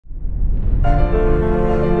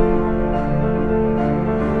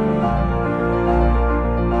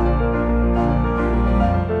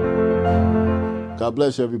God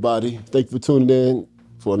bless you, everybody. Thank you for tuning in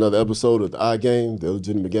for another episode of the I Game, the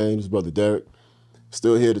Illegitimate Game. This is Brother Derek.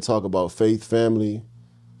 Still here to talk about faith, family.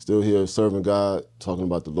 Still here serving God, talking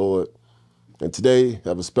about the Lord. And today, I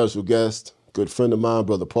have a special guest, good friend of mine,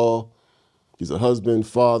 Brother Paul. He's a husband,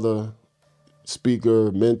 father,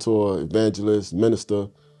 speaker, mentor, evangelist, minister,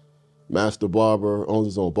 Master Barber, owns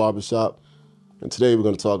his own barbershop. And today we're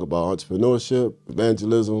going to talk about entrepreneurship,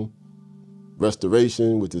 evangelism,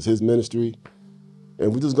 restoration, which is his ministry.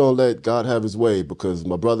 And we're just going to let God have his way because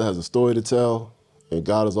my brother has a story to tell, and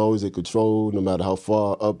God is always in control no matter how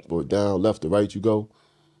far up or down, left or right you go.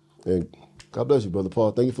 And God bless you, Brother Paul.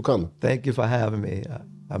 Thank you for coming. Thank you for having me.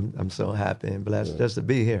 I'm so happy and blessed just to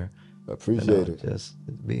be here. I appreciate it. Just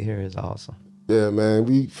to be here is awesome. Yeah, man.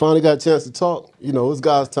 We finally got a chance to talk. You know, it's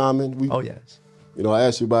God's timing. Oh, yes. You know, I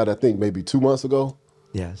asked you about it, I think, maybe 2 months ago.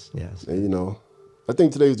 Yes. And, you know, I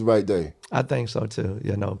think today's the right day. I think so, too.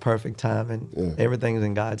 You know, perfect timing. Yeah. Everything's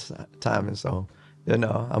in God's timing. So, you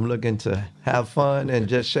know, I'm looking to have fun and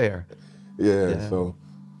just share. Yeah. So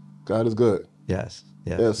God is good. Yes.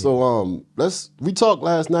 Yeah, so we talked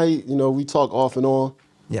last night, you know, we talked off and on.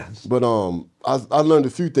 Yes. But I learned a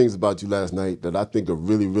few things about you last night that I think are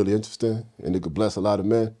really, really interesting and it could bless a lot of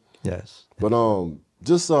men. Yes. But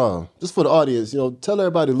just for the audience, you know, tell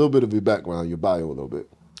everybody a little bit of your background, your bio a little bit.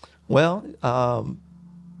 Well,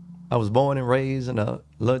 I was born and raised in a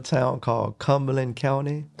little town called Cumberland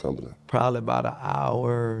County. Cumberland. Probably about an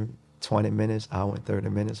hour, 20 minutes, hour and 30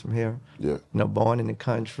 minutes from here. Yeah. You know, born in the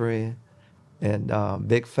country and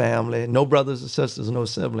big family. No brothers and sisters, no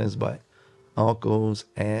siblings, but uncles,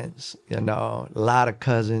 aunts, you know, a lot of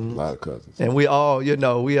cousins. A lot of cousins. And we all, you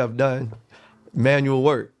know, we have done manual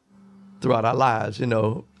work throughout our lives. You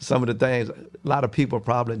know, some of the things, a lot of people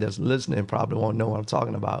probably that's listening probably won't know what I'm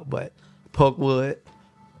talking about, but poke wood,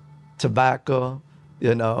 tobacco,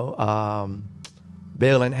 you know,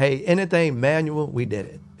 baling hay, anything manual, we did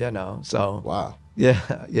it, you know, so. Wow.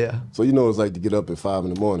 Yeah. So you know what it's like to get up at 5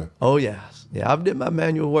 in the morning. Oh, yes. Yeah, I did my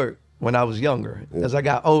manual work when I was younger. Yeah. As I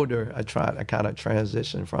got older, I kind of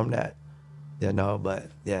transitioned from that, you know,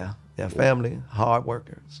 but yeah, family, hard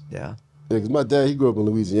workers, yeah. Yeah, because my dad, he grew up in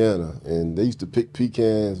Louisiana, and they used to pick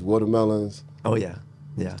pecans, watermelons. Oh, yeah.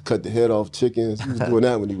 Cut the head off chickens. He was doing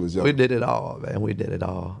that when he was young. We did it all, man. We did it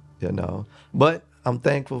all, you know. But I'm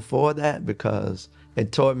thankful for that because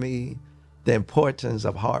it taught me the importance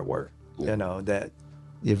of hard work, you know, that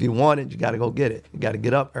if you want it, you got to go get it. You got to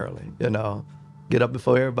get up early, you know. Get up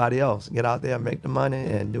before everybody else. Get out there, make the money,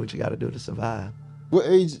 and do what you got to do to survive. What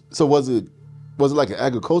age? So was it like an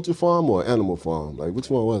agriculture farm or an animal farm? Like which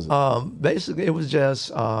one was it? Basically, it was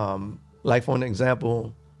just like for an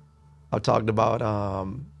example, I talked about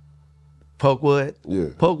pokewood. Yeah.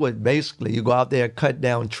 Pokewood, basically, you go out there, cut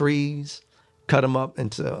down trees, cut them up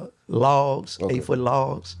into logs, 8-foot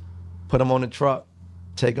logs, put them on a truck,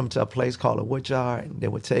 take them to a place called a wood yard, and they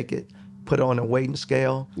would take it, put it on a weighing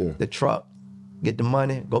scale, the truck, get the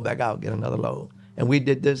money, go back out, get another load. And we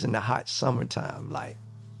did this in the hot summertime, like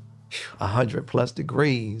 100+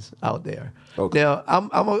 degrees out there. Okay. Now, I'm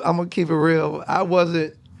gonna keep it real. I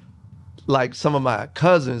wasn't like some of my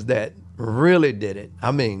cousins that really did it.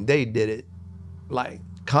 I mean, they did it like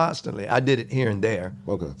constantly. I did it here and there.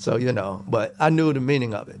 Okay. So, you know, but I knew the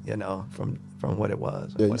meaning of it, you know, from what it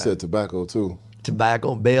was. Yeah, you said tobacco too.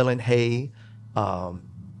 Tobacco, baling hay,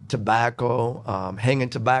 tobacco, hanging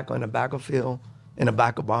tobacco in a tobacco field, in a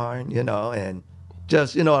tobacco barn, you know, and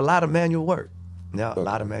just, you know, a lot of manual work. Yeah, a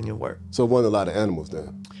lot of manual work. So it wasn't a lot of animals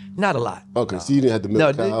then? Not a lot. Okay, no. So you didn't have to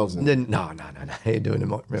milk cows? No. I ain't doing it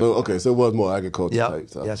more. So it was more agriculture type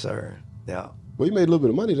stuff? Yes, sir. Yeah. Well, you made a little bit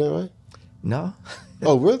of money then, right? No.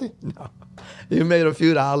 Oh, really? No. You made a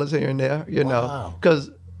few dollars here and there, you know,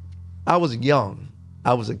 because I was young.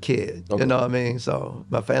 I was a kid, you know what I mean? So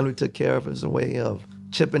my family took care of it as a way of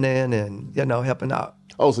chipping in and, you know, helping out.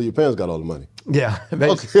 Oh, so your parents got all the money? Yeah.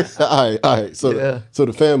 Okay. all right. So, so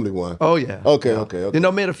the family won. Oh, yeah. Okay. You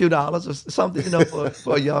know, made a few dollars or something, you know,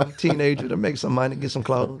 for a young teenager to make some money, get some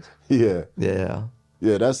clothes. Yeah. Yeah.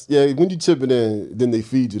 Yeah, when you chip it in, then they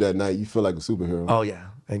feed you that night, you feel like a superhero. Oh, yeah.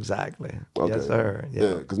 Exactly. Okay. Yes, sir.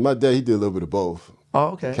 Yeah, because my dad, he did a little bit of both. Oh,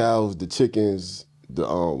 okay. The cows, the chickens, the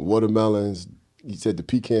watermelons, he said the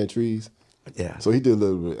pecan trees. Yeah. So he did a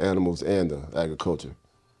little bit of animals and the agriculture.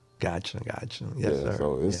 Gotcha. Yes, sir.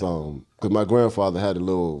 So it's because my grandfather had a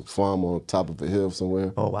little farm on top of a hill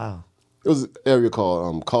somewhere. Oh, wow. It was an area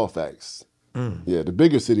called Colfax. Yeah, the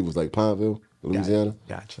bigger city was like Pineville, Louisiana.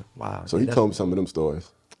 Gotcha. Wow. So he told me some of them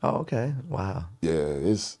stories. Oh, okay. Wow. Yeah,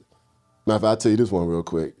 matter of fact, I'll tell you this one real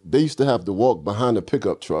quick. They used to have to walk behind a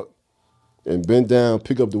pickup truck and bend down,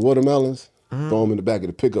 pick up the watermelons, throw them in the back of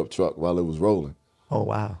the pickup truck while it was rolling. Oh,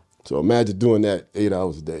 wow. So imagine doing that 8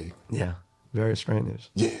 hours a day. Yeah. Very strenuous.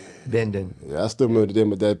 Yeah. Bending. Yeah, I still remember the day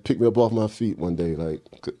my dad picked me up off my feet one day. Like,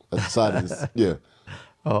 I decided to, yeah.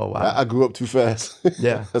 Oh, wow. I grew up too fast.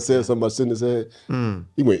 Yeah. I said something about sitting his head.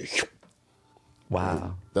 He went,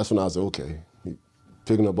 Wow. that's when I was like, okay.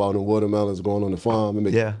 Picking up all the watermelons, going on the farm.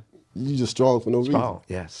 And you just strong for no reason. Strong,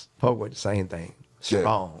 yes. Poke the same thing.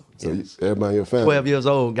 Strong. So yes. everybody in your family. 12 years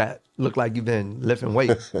old, looked like you've been lifting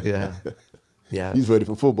weights. Yeah. Yeah. He's ready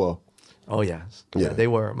for football. Oh, yes. Yeah. They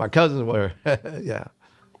were. My cousins were. Yeah.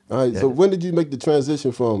 All right. So when did you make the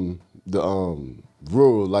transition from the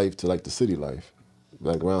rural life to like the city life?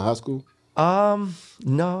 Like around high school?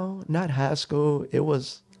 No, not high school. It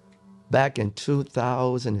was back in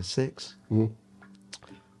 2006.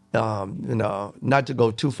 Not to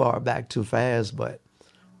go too far back too fast, but,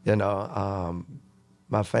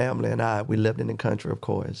 my family and I, we lived in the country, of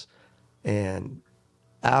course. And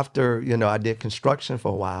after, I did construction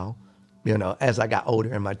for a while, as I got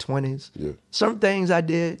older in my 20s. Yeah. Some things I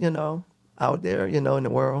did, out there, in the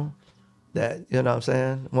world that, what I'm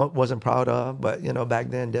saying, wasn't proud of. But, back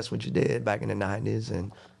then, that's what you did back in the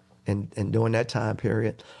 90s and during that time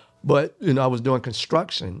period. But, I was doing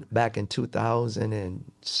construction back in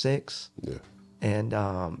 2006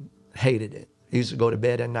 and hated it. I used to go to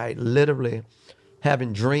bed at night literally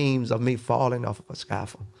having dreams of me falling off of a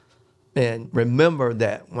scaffold. And remember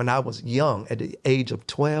that when I was young, at the age of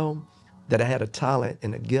 12, that I had a talent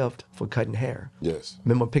and a gift for cutting hair. Yes.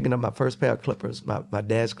 Remember picking up my first pair of clippers, my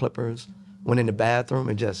dad's clippers, went in the bathroom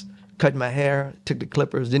and just cut my hair, took the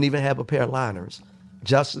clippers, didn't even have a pair of liners,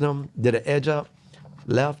 adjusted them, did an edge up,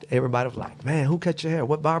 left. Everybody was like, man, who cut your hair?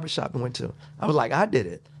 What barbershop you went to? I was like, I did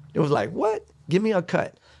it. It was like, what? Give me a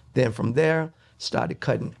cut. Then from there, started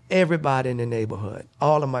cutting everybody in the neighborhood,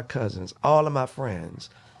 all of my cousins, all of my friends.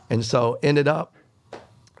 And so ended up,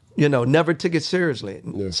 never took it seriously.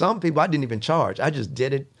 Yeah. Some people I didn't even charge. I just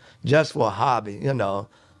did it just for a hobby, and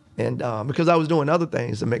because I was doing other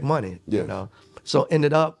things to make money, So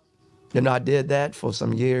ended up, I did that for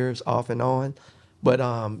some years off and on. But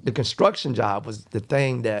the construction job was the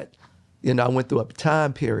thing that, I went through a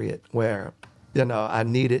time period where, I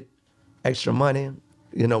needed extra money,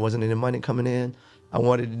 wasn't any money coming in. I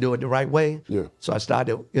wanted to do it the right way. Yeah. So I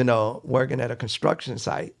started, working at a construction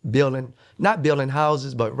site, not building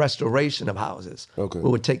houses, but restoration of houses. Okay. We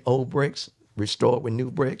would take old bricks, restore it with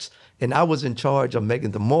new bricks. And I was in charge of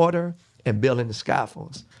making the mortar and building the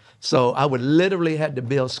scaffolds. So I would literally had to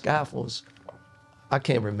build scaffolds. I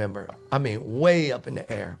can't remember. I mean, way up in the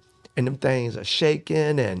air. And them things are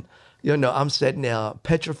shaking and, I'm sitting there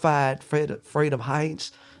petrified, afraid of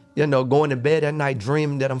heights. Going to bed at night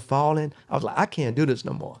dreaming that I'm falling. I was like, I can't do this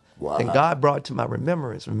no more. Wow. And God brought to my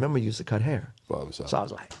remembrance, remember you used to cut hair. Barbershop. So I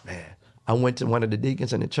was like, man, I went to one of the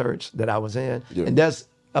deacons in the church that I was in. Yeah. And that's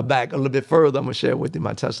back a little bit further. I'm going to share with you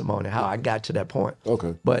my testimony, how I got to that point.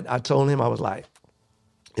 Okay. But I told him, I was like,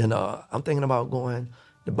 I'm thinking about going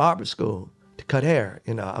to barber school to cut hair.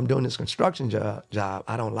 I'm doing this construction job.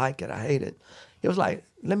 I don't like it. I hate it. He was like,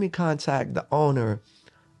 let me contact the owner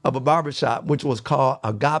of a barbershop, which was called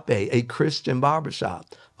Agape, a Christian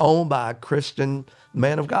barbershop, owned by a Christian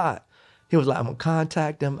man of God. He was like, I'm going to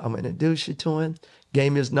contact him. I'm going to introduce you to him.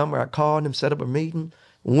 Gave me his number. I called him, set up a meeting,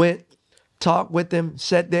 went, talked with him,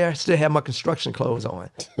 sat there, still had my construction clothes on.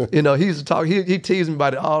 He used to talk, he teased me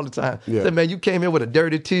about it all the time. Yeah. Said, man, you came here with a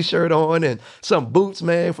dirty T-shirt on and some boots,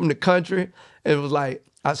 man, from the country. And it was like,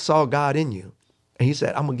 I saw God in you. And he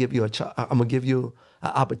said, I'm going to give you an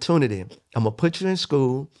opportunity. I'm going to put you in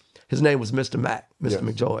school. His name was Mr. Mac, Mr. Yes.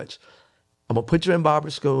 McGeorge. I'm going to put you in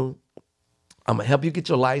barber school. I'm going to help you get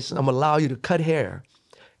your license. I'm going to allow you to cut hair,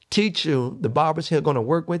 teach you. The barbers here are going to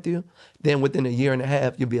work with you. Then within a year and a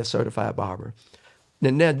half, you'll be a certified barber.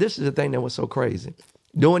 And now this is the thing that was so crazy.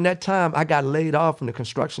 During that time, I got laid off from the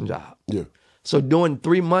construction job. Yeah. So during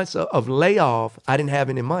 3 months of layoff, I didn't have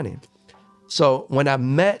any money. So when I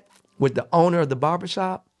met with the owner of the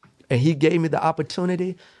barbershop and he gave me the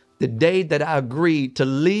opportunity, the day that I agreed to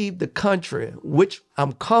leave the country, which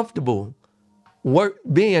I'm comfortable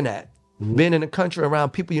being at, being in the country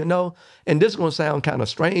around people and this is going to sound kind of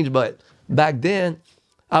strange, but back then,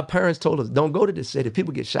 our parents told us, don't go to the city.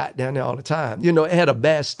 People get shot down there all the time. It had a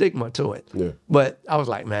bad stigma to it. Yeah. But I was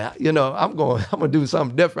like, man, I'm going to do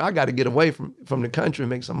something different. I got to get away from the country and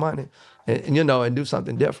make some money and do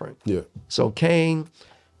something different. Yeah. So Kane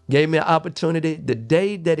gave me an opportunity. The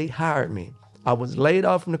day that he hired me, I was laid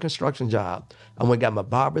off from the construction job. I went and got my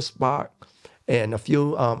barber spark and a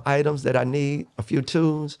few items that I need, a few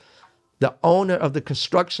tools. The owner of the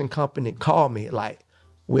construction company called me like,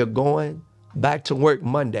 we're going back to work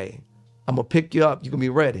Monday. I'm going to pick you up. You can be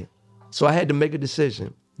ready. So I had to make a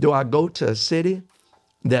decision. Do I go to a city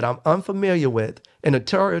that I'm unfamiliar with, in a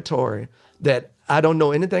territory that I don't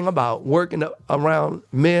know anything about, working around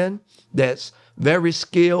men that's very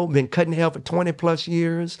skilled, been cutting hair for 20 plus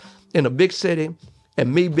years in a big city,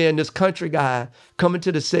 and me being this country guy coming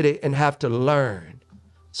to the city and have to learn?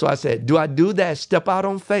 So I said, do I do that, step out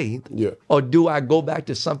on faith, or do I go back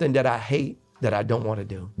to something that I hate, that I don't want to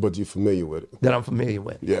do? But you're familiar with it. That I'm familiar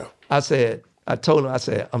with. Yeah. I told him, I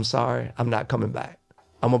said, I'm sorry, I'm not coming back.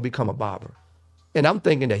 I'm going to become a barber. And I'm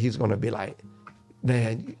thinking that he's going to be like,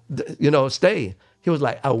 man, stay. He was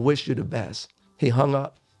like, I wish you the best. He hung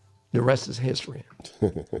up. The rest is history.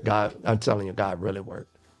 God, I'm telling you, God really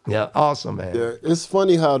worked. Yeah, awesome, man. Yeah, it's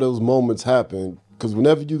funny how those moments happen, because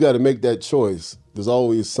whenever you got to make that choice, there's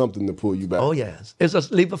always something to pull you back. Oh, yes. It's a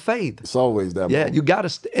leap of faith. It's always that Yeah, moment. you got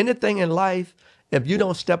to, anything in life, if you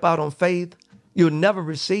don't step out on faith, you'll never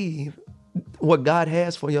receive what God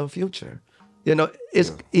has for your future.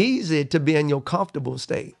 It's easy to be in your comfortable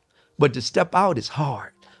state, but to step out is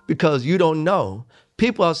hard because you don't know.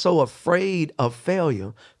 People are so afraid of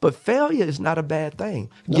failure, but failure is not a bad thing.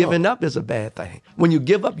 No. Giving up is a bad thing. When you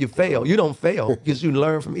give up, you fail. You don't fail because you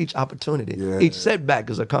learn from each opportunity. Yeah. Each setback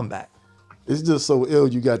is a comeback. It's just so ill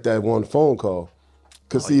you got that one phone call.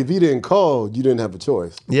 Because if he didn't call, you didn't have a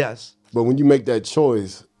choice. Yes. But when you make that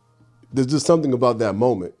choice, there's just something about that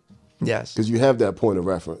moment. Yes. Because you have that point of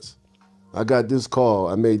reference. I got this call,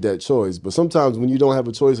 I made that choice. But sometimes when you don't have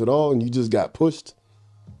a choice at all and you just got pushed,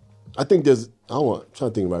 I think I'm trying to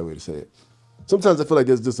think the right way to say it. Sometimes I feel like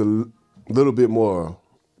there's just a little bit more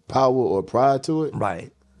power or pride to it.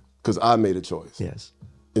 Right. Because I made a choice. Yes.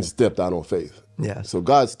 And stepped out on faith. Yes. So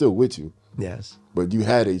God's still with you. Yes. But you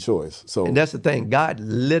had a choice. And that's the thing. God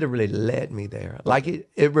literally led me there. Like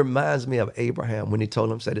it reminds me of Abraham when he told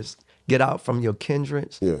him, said, get out from your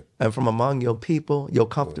kindreds and from among your people, your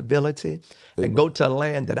comfortability, and go to a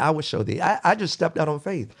land that I will show thee. I just stepped out on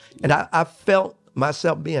faith. And I felt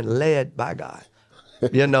myself being led by God.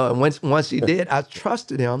 And once he did, I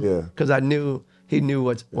trusted him because I knew he knew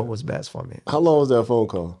what was best for me. How long was that phone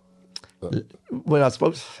call? When I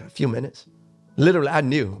spoke, a few minutes. Literally, I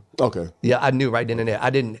knew. Okay. Yeah, I knew right then and there. I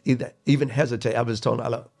didn't even hesitate. I was told,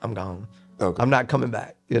 look, I'm gone. Okay. I'm not coming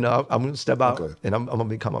back. I'm going to step out and I'm going to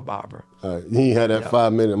become a barber. All right. You ain't had that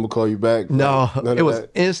 5 minutes, I'm going to call you back. No, it was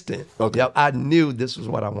instant. Okay. Yep, I knew this was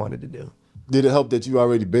what I wanted to do. Did it help that you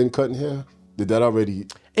already been cutting hair? Did that already?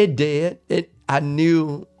 It did. I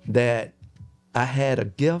knew that I had a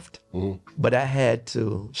gift, but I had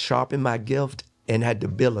to sharpen my gift and had to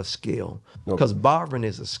build a skill. Because barbering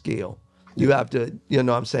is a skill. You have to, what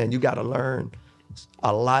I'm saying, you got to learn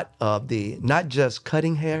a lot of not just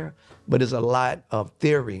cutting hair, but there's a lot of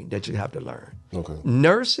theory that you have to learn. Okay.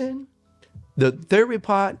 Nursing, the theory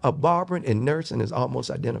part of barbering and nursing is almost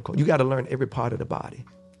identical. You got to learn every part of the body.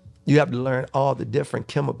 You have to learn all the different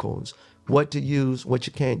chemicals, what to use, what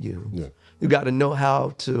you can't use. Yeah. You got to know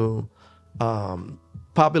how to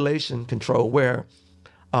population control, where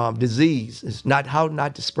disease is not, how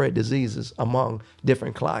not to spread diseases among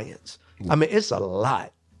different clients. I mean, it's a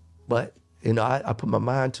lot, but I put my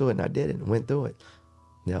mind to it and I did it and went through it.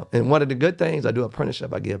 And one of the good things, I do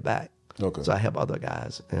apprenticeship, I give back. Okay. So I help other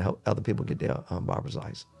guys and help other people get their barber's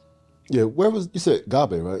license. Yeah, you said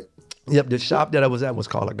Agape, right? Yep, the shop that I was at was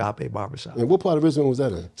called Agape Barbershop. And what part of Richmond was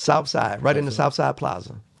that in? South Side, right in the South Side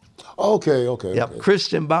Plaza. Okay. Yep, okay.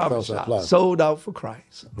 Christian Barbershop, sold out for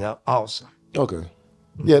Christ. Yep, awesome. Okay.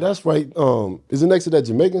 Yeah, that's right. Is it next to that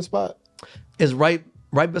Jamaican spot? It's right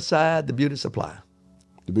beside the Beauty Supply.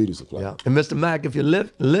 The Beauty Supply. Yeah. And Mr. Mack, if you're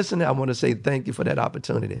listening, I want to say thank you for that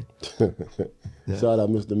opportunity. Shout out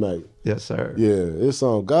Mr. Mack. Yes, sir. Yeah, it's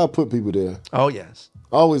God put people there. Oh, yes.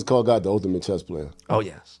 I always call God the ultimate chess player. Oh,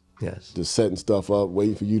 yes. Yes. Just setting stuff up,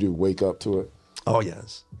 waiting for you to wake up to it. Oh,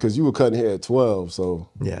 yes. Because you were cutting hair at 12, so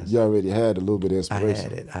you already had a little bit of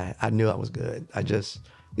inspiration. I had it. I knew I was good. I just,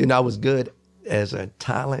 I was good as a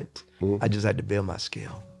talent. I just had to build my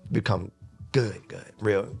skill, become good,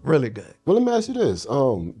 really good. Well, let me ask you this.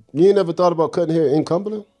 You ain't never thought about cutting hair in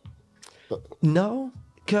Cumberland? No,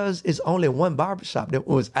 because it's only one barbershop. There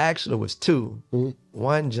was two.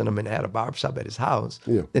 One gentleman had a barbershop at his house.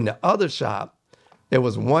 Yeah. In the other shop, there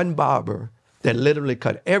was one barber that literally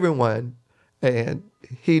cut everyone, and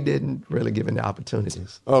he didn't really give any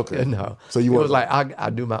opportunities. Okay. No. So it was like, I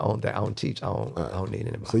do my own thing. I don't teach. I don't need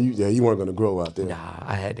anybody. So you weren't going to grow out there? Nah,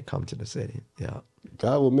 I had to come to the city. Yeah.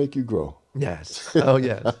 God will make you grow. Yes. Oh,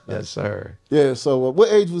 yes. Yes, sir. Yeah. So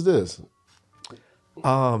what age was this?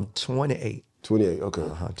 28. 28. Okay.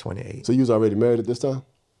 28. So you was already married at this time?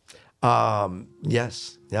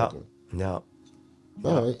 Yes. Yep. Okay. Yep.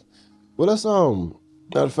 All right. Well, that's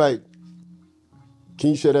matter of fact, Can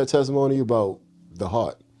you share that testimony about the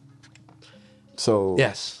heart? So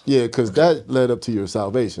Yes. Yeah, because that led up to your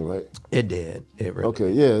salvation, right? It did. It really Okay,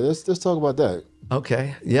 did. yeah, let's talk about that.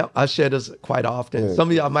 Okay. Yep. I share this quite often. Yeah. Some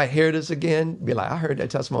of y'all might hear this again, be like, I heard that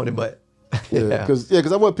testimony, but Yeah,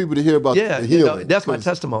 because I want people to hear about the healing. that's my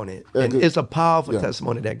testimony. And it's a powerful Yeah.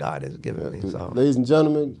 testimony that God has given me. So Ladies and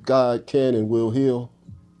gentlemen, God can and will heal.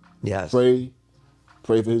 yes. Pray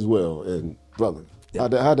for his will. And brother,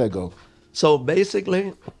 how'd that go? So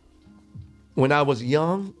basically, when I was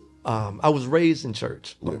young, I was raised in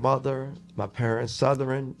church. My mother, my parents,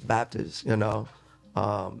 Southern Baptist, love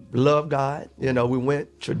God. We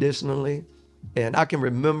went traditionally. And I can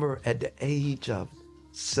remember at the age of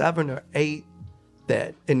 7 or 8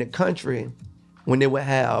 that in the country, when they would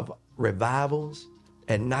have revivals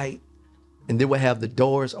at night, and they would have the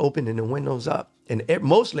doors open and the windows up, and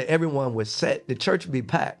mostly everyone would the church would be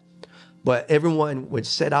packed, but everyone would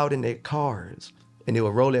sit out in their cars and they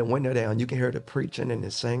would roll their window down. You can hear the preaching and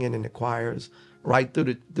the singing and the choirs right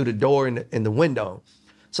through the door in the window.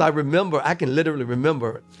 So I can literally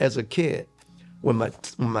remember as a kid with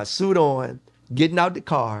my suit on, getting out the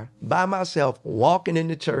car by myself, walking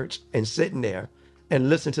into church and sitting there and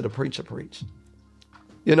listening to the preacher preach.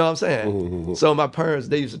 You know what I'm saying? Mm-hmm. So my parents,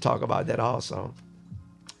 they used to talk about that also.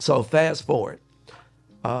 So fast forward,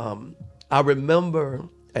 I remember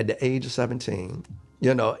at the age of 17,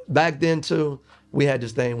 back then too, we had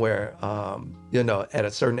this thing where, at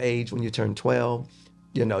a certain age when you turn 12,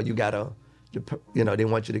 you gotta, they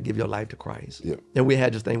want you to give your life to Christ. Yeah. And we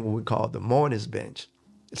had this thing what we called the mourner's bench.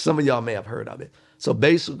 Some of y'all may have heard of it. So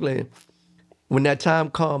basically, when that time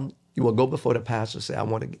comes, you will go before the pastor and say, I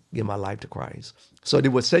want to give my life to Christ. So they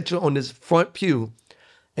will set you on this front pew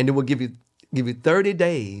and they will give you 30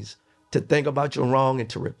 days to think about your wrong and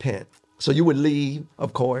to repent. So you would leave,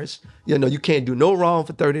 of course. You can't do no wrong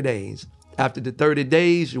for 30 days. After the 30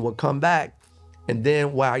 days, you will come back. And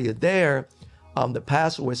then while you're there, the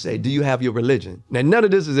pastor would say, do you have your religion? Now, none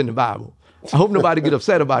of this is in the Bible. I hope nobody get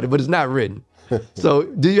upset about it, but it's not written. So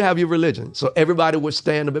do you have your religion? So everybody would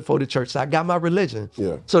stand up before the church. So I got my religion.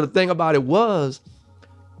 Yeah. So the thing about it was,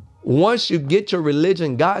 once you get your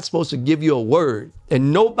religion, God's supposed to give you a word.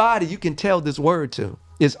 And nobody you can tell this word to.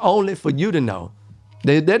 It's only for you to know.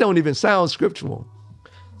 They don't even sound scriptural.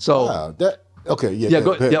 So okay, yeah.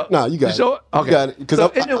 Go ahead. Yeah. No, you got it. Sure? Okay. You got it. Because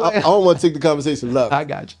anyway, I don't want to take the conversation left. I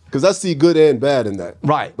got you. Because I see good and bad in that.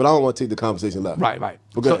 Right. But I don't want to take the conversation left. Right.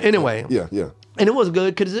 So anyway. Yeah. And it was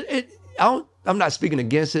good because I'm not speaking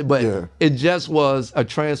against it, but it just was a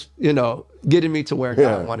getting me to where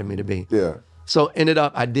God wanted me to be. Yeah. So ended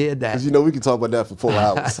up, I did that. Because we can talk about that for 4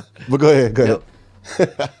 hours. But go ahead. Yep.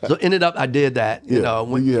 So ended up, I did that.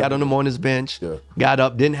 Got on the mourner's bench, got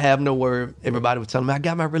up, didn't have no word. Everybody was telling me, I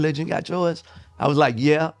got my religion, got yours. I was like,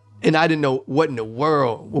 yeah. And I didn't know what in the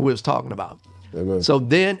world we was talking about. Amen. So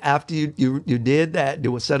then after you did that, they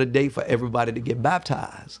would set a date for everybody to get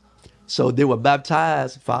baptized. So they were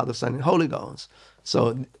baptized, Father, Son, and Holy Ghost.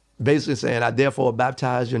 So basically saying, I therefore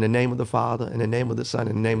baptize you in the name of the Father, in the name of the Son,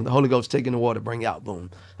 in the name of the Holy Ghost, taking the water, bring you out,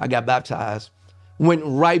 boom. I got baptized, went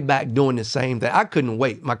right back doing the same thing. I couldn't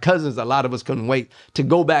wait. My cousins, a lot of us couldn't wait to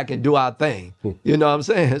go back and do our thing. You know what I'm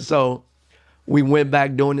saying? So we went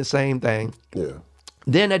back doing the same thing. Yeah.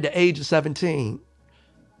 Then at the age of 17,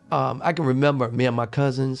 I can remember me and my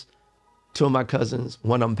cousins, 2 of my cousins,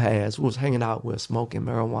 one of them passed. We was hanging out, we was smoking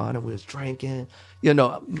marijuana, we was drinking,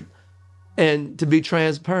 And to be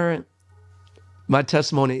transparent, my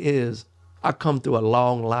testimony is I come through a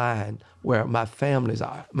long line where my family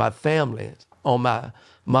on my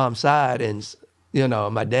mom's side, and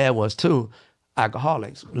my dad was too,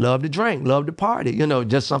 alcoholics, love to drink, love to party,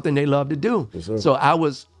 just something they love to do. Yes, so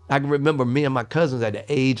I can remember me and my cousins at the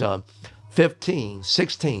age of 15,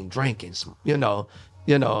 16, drinking,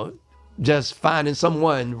 just finding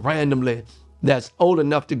someone randomly that's old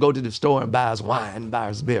enough to go to the store and buy us wine, buy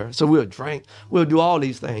us beer. So we'll drink, we'll do all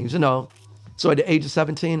these things, So at the age of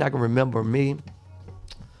 17, I can remember me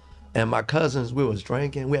and my cousins, we was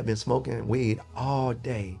drinking. We had been smoking weed all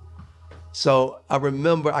day. So I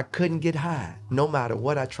remember I couldn't get high, no matter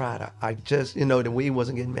what I tried. I just, the weed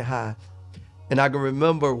wasn't getting me high. And I can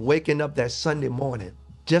remember waking up that Sunday morning,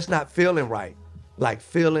 just not feeling right, like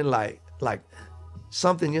feeling like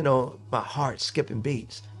something, my heart skipping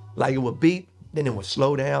beats. Like it would beat, then it would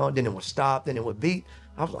slow down, then it would stop, then it would beat.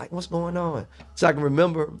 I was like, what's going on? So I can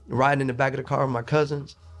remember riding in the back of the car with my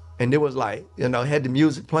cousins, and it was like, had the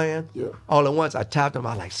music playing. Yeah. All at once, I tapped them.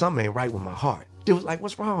 I was like, something ain't right with my heart. They was like,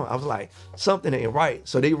 what's wrong? I was like, something ain't right.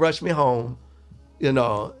 So they rushed me home,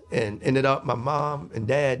 and ended up, my mom and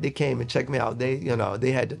dad, they came and checked me out. They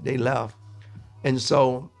left. And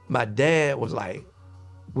so my dad was like,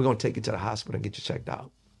 we're going to take you to the hospital and get you checked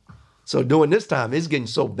out. So during this time, it's getting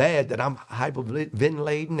so bad that I'm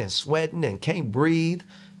hyperventilating and sweating and can't breathe.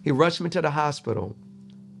 He rushed me to the hospital,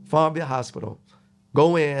 Farmville Hospital.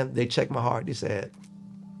 Go in, they check my heart. They said,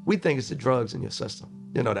 we think it's the drugs in your system,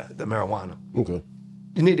 you know, the marijuana. Okay.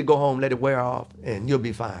 You need to go home, let it wear off, and you'll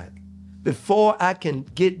be fine. Before I can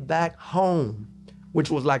get back home, which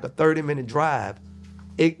was like a 30-minute drive,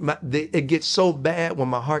 it gets so bad when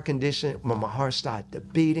my heart condition, when my heart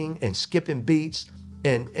started beating and skipping beats,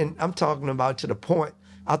 and I'm talking about to the point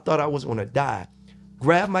I thought I was gonna die.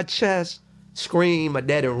 Grab my chest, scream, my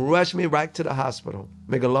daddy rushed me right to the hospital.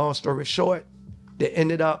 Make a long story short, they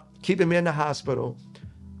ended up keeping me in the hospital,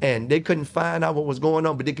 and they couldn't find out what was going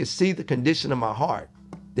on, but they could see the condition of my heart.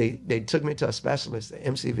 They took me to a specialist at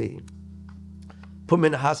MCV, put me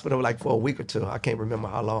in the hospital like for a week or two. I can't remember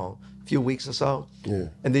how long, a few weeks or so. Yeah.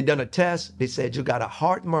 And they done a test. They said, you got a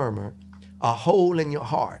heart murmur, a hole in your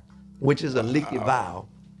heart, which is a leaky valve.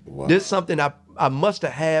 Wow. This is something I must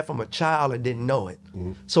have had from a child and didn't know it.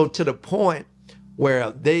 Mm-hmm. So to the point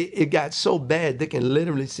where it got so bad, they can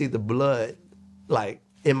literally see the blood like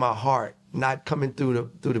in my heart, not coming through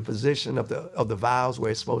the position of the valves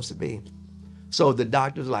where it's supposed to be. So the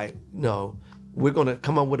doctor's like, no, we're gonna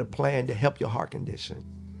come up with a plan to help your heart condition.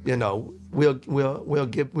 You know, we'll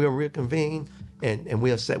reconvene and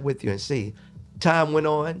we'll sit with you and see. Time went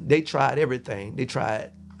on, they tried everything. They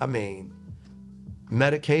tried,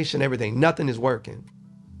 medication, everything. Nothing is working.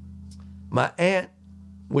 My aunt,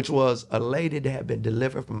 which was a lady that had been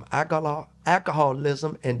delivered from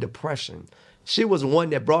alcoholism and depression, she was the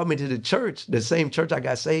one that brought me to the church, the same church I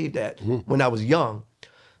got saved at when I was young.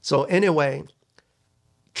 So anyway,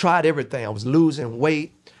 tried everything. I was losing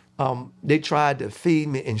weight. They tried to feed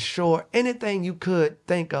me Ensure, anything you could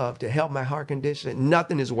think of to help my heart condition.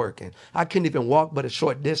 Nothing is working. I couldn't even walk but a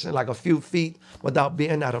short distance, like a few feet, without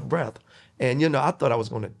being out of breath. And, I thought I was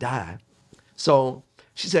going to die. So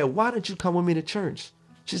she said, why don't you come with me to church?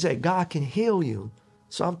 She said, God can heal you.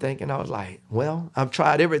 So I'm thinking, I was like, well, I've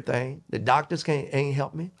tried everything. The doctors ain't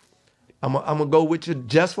help me. I'm going to go with you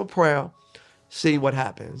just for prayer, see what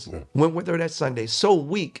happens. Yeah. Went with her that Sunday, so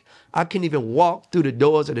weak, I couldn't even walk through the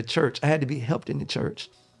doors of the church. I had to be helped in the church.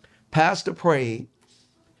 Pastor prayed,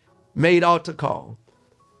 made altar call,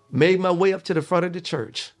 made my way up to the front of the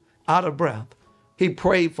church, out of breath. He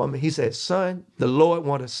prayed for me. He said, son, the Lord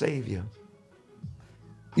want to save you.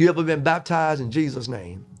 You ever been baptized in Jesus'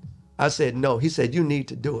 name? I said, no. He said, you need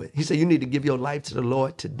to do it. He said, you need to give your life to the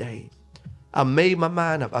Lord today. I made my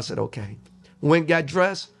mind up. I said, okay. Went, got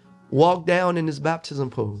dressed, walked down in this baptism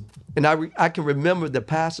pool. And I can remember the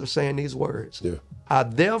pastor saying these words. Yeah. I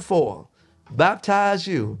therefore baptize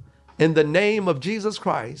you in the name of Jesus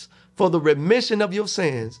Christ for the remission of your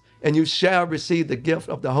sins, and you shall receive the gift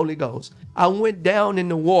of the Holy Ghost. I went down in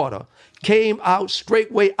the water, came out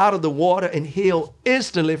straightway out of the water and healed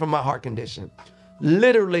instantly from my heart condition.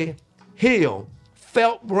 Literally healed,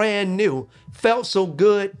 felt brand new, felt so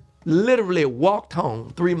good, literally walked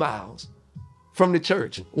home 3 miles from the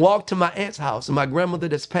church, walked to my aunt's house, and my grandmother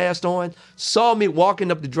that's passed on saw me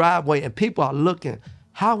walking up the driveway, and people are looking,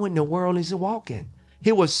 how in the world is he walking?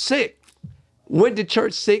 He was sick. Went to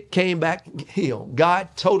church sick, came back healed. God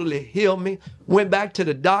totally healed me. Went back to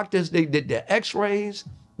the doctors. They did their x-rays.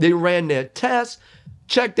 They ran their tests,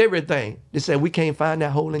 checked everything. They said, we can't find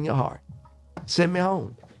that hole in your heart. Send me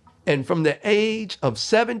home. And from the age of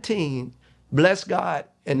 17, bless God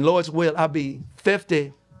and Lord's will, I'll be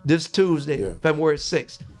 50 this Tuesday, February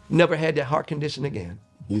 6th. Never had that heart condition again.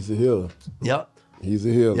 He's a healer. Yep. He's a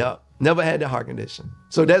healer. Yep. Never had that heart condition.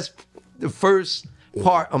 So that's the first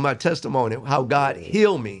part of my testimony, how God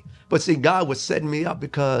healed me. But see, God was setting me up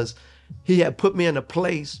because he had put me in a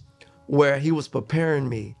place where he was preparing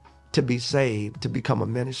me to be saved, to become a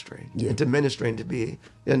ministry, and to ministry and to be,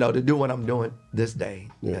 to do what I'm doing this day,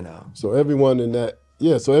 So everyone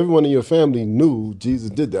in your family knew Jesus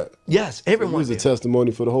did that. Yes, everyone. So it was a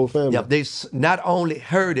testimony for the whole family. Yep, they not only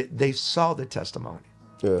heard it, they saw the testimony.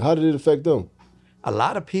 Yeah, how did it affect them? A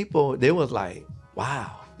lot of people, they was like,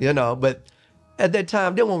 wow, but at that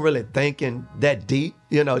time, they weren't really thinking that deep.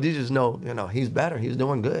 They just know, he's better, he's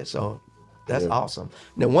doing good. So that's awesome.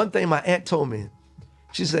 Now, one thing my aunt told me,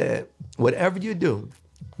 she said, whatever you do,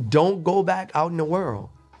 don't go back out in the world.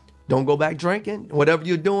 Don't go back drinking. Whatever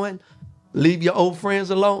you're doing, leave your old friends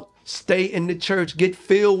alone. Stay in the church. Get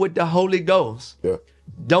filled with the Holy Ghost. Yeah.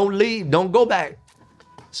 Don't leave. Don't go back.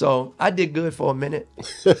 So I did good for a minute.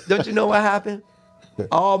 Don't you know what happened?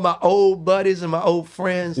 All my old buddies and my old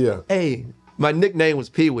friends. Yeah. Hey, my nickname was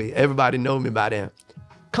Pee Wee. Everybody know me by then.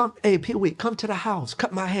 Hey, Pee Wee, come to the house.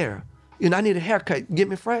 Cut my hair. I need a haircut. Get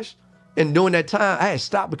me fresh. And during that time, I had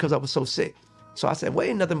stopped because I was so sick. So I said, well,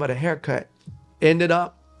 ain't nothing but a haircut. Ended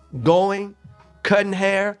up going, cutting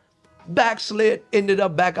hair, backslid, ended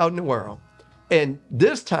up back out in the world. And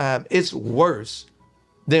this time it's worse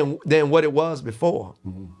than what it was before.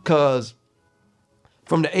 Because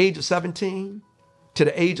from the age of 17 to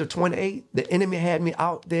the age of 28, the enemy had me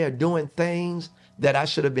out there doing things that I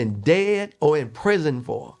should have been dead or in prison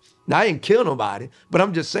for. Now, I didn't kill nobody, but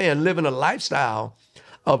I'm just saying living a lifestyle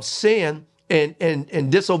of sin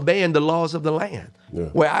and disobeying the laws of the land,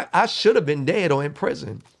 where I should have been dead or in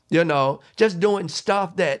prison, just doing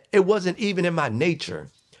stuff that it wasn't even in my nature,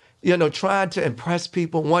 trying to impress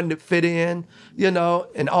people, wanting to fit in,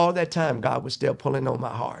 and all that time, God was still pulling on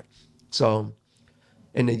my heart. So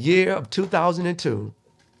in the year of 2002,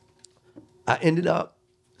 I ended up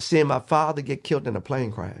seeing my father get killed in a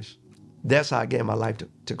plane crash. That's how I gave my life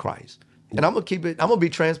to Christ. And I'm going to be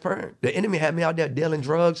transparent. The enemy had me out there dealing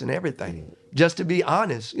drugs and everything, just to be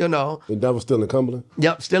honest, And that was still in Cumberland?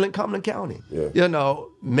 Yep, still in Cumberland County. Yeah.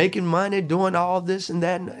 Making money, doing all this and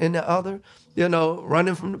that and the other,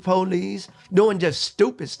 running from the police, doing just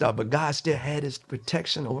stupid stuff. But God still had his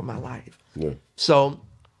protection over my life. Yeah. So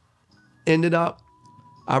ended up,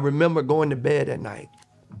 I remember going to bed at night,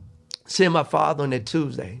 seeing my father on that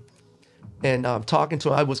Tuesday, and talking to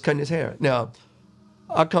him. I was cutting his hair. Now,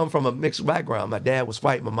 I come from a mixed background. My dad was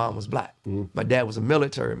white, my mom was black. My dad was a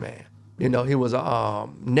military man. He was a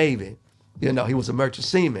Navy. He was a merchant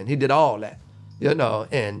seaman. He did all that,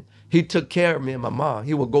 and he took care of me and my mom.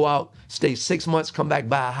 He would go out, stay 6 months, come back,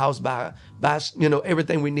 buy a house, buy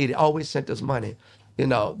everything we needed. Always sent us money.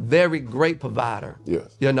 Very great provider.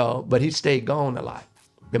 Yes. But he stayed gone a lot.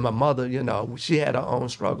 And my mother, she had her own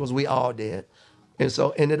struggles. We all did. And so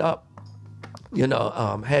ended up,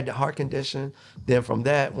 had the heart condition. Then from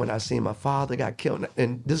that, when I seen my father got killed,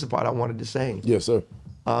 and this is the part I wanted to say. Yes, sir.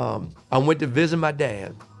 I went to visit my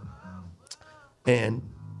dad and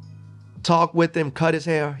talked with him, cut his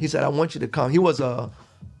hair. He said, I want you to come. He was a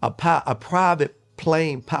private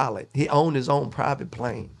plane pilot. He owned his own private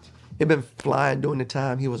plane. He'd been flying during the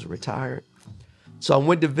time he was retired. So I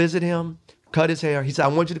went to visit him, cut his hair. He said, I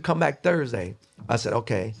want you to come back Thursday. I said,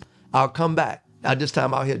 okay, I'll come back. At this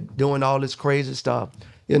time out here doing all this crazy stuff.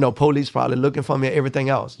 Police probably looking for me and everything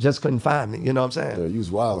else. Just couldn't find me. You know what I'm saying? Yeah, you was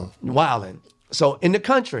wilding. Wilding. So in the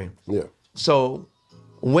country. Yeah. So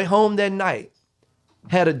went home that night.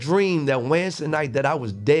 Had a dream that Wednesday night that I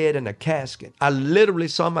was dead in a casket. I literally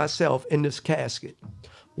saw myself in this casket.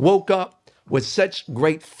 Woke up with such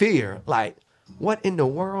great fear. Like, what in the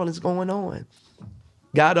world is going on?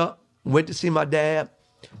 Got up, went to see my dad,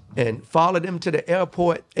 and followed him to the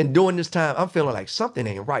airport. And during this time, I'm feeling like something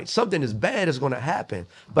ain't right. Something as bad is going to happen.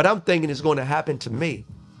 But I'm thinking it's going to happen to me.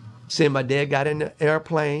 Seeing my dad got in the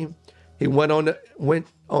airplane. He went on the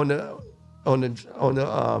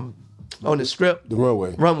strip. The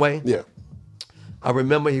runway. Runway. Yeah. I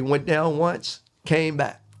remember he went down once, came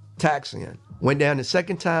back, taxiing. Went down the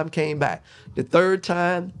second time, came back. The third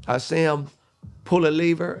time, I see him pull a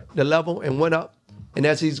lever, the level, and went up. And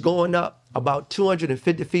as he's going up, about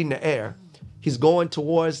 250 feet in the air, he's going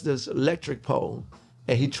towards this electric pole.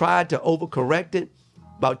 And he tried to overcorrect it,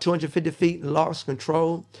 about 250 feet, and lost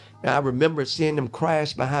control. And I remember seeing him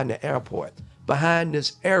crash behind the airport, behind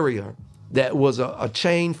this area that was a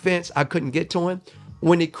chain fence. I couldn't get to him.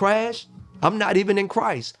 When he crashed, I'm not even in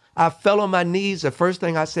Christ. I fell on my knees. The first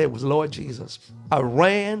thing I said was, Lord Jesus. I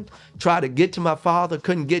ran, tried to get to my father,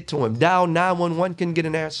 couldn't get to him. Dialed 911, couldn't get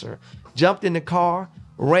an answer. Jumped in the car,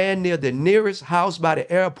 ran near the nearest house by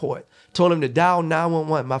the airport, told him to dial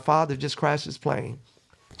 911. My father just crashed his plane.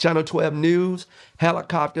 Channel 12 News,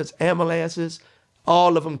 helicopters, ambulances,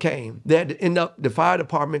 all of them came. They had to end up, the fire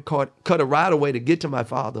department cut a right away to get to my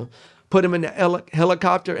father, put him in the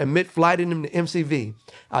helicopter and mid-flighted him to MCV.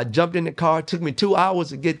 I jumped in the car. It took me 2 hours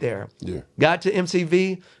to get there. Yeah. Got to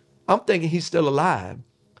MCV. I'm thinking he's still alive.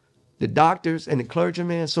 The doctors and the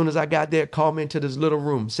clergyman, as soon as I got there, called me into this little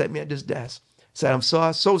room, set me at this desk. Said, I'm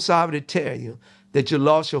so sorry to tell you that you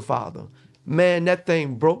lost your father. Man, that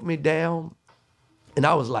thing broke me down. And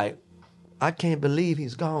I was like, I can't believe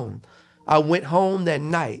he's gone. I went home that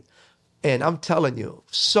night, and I'm telling you,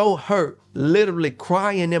 so hurt, literally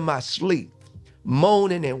crying in my sleep,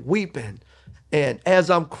 moaning and weeping. And as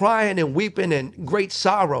I'm crying and weeping in great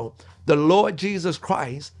sorrow, the Lord Jesus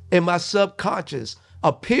Christ in my subconscious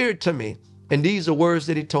appeared to me. And these are words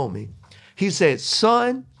that he told me. He said,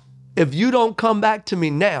 son, if you don't come back to me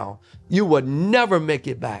now, you will never make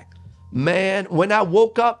it back. Man, when I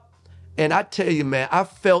woke up, and I tell you, man, I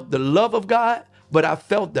felt the love of God, but I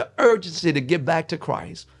felt the urgency to get back to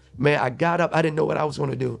Christ. Man, I got up. I didn't know what I was going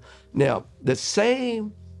to do. Now, the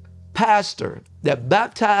same pastor that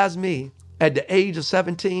baptized me at the age of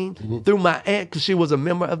 17 through my aunt, because she was a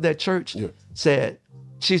member of that church,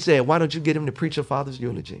 she said, why don't you get him to preach your father's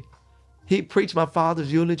eulogy? He preached my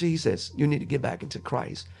father's eulogy. He says, you need to get back into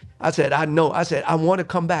Christ. I said, I know. I said, I want to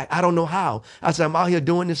come back. I don't know how. I said, I'm out here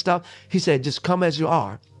doing this stuff. He said, just come as you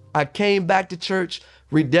are. I came back to church,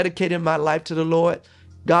 rededicated my life to the Lord.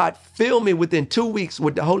 God filled me within 2 weeks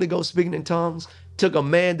with the Holy Ghost speaking in tongues. Took a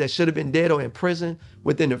man that should have been dead or in prison.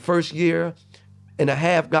 Within the first year and a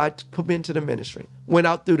half, God put me into the ministry. Went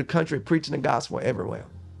out through the country preaching the gospel everywhere.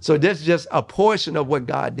 So that's just a portion of what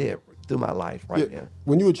God did through my life now.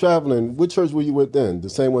 When you were traveling, what church were you with then? The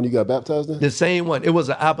same one you got baptized in? The same one. It was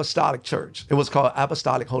an apostolic church. It was called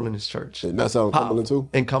Apostolic Holiness Church. And that's out in Cumberland too?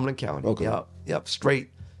 In Cumberland County. Okay. Yep. Straight,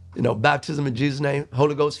 baptism in Jesus' name,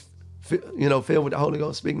 Holy Ghost, filled with the Holy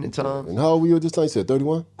Ghost, speaking in tongues. And how old were you at this time? You said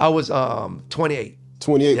 31? I was 28.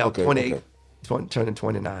 28? Yeah, okay. 28. Okay. Turning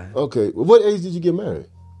 29. Okay. Well, what age did you get married?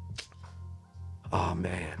 Oh,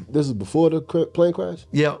 man. This is before the plane crash?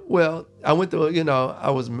 Yeah, well, I went through, I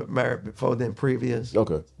was married before then, previous.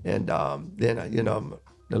 Okay. And then,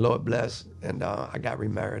 the Lord blessed, and I got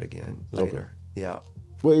remarried again later. Okay. Yeah.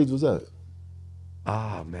 What age was that?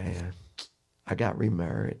 Oh, man. I got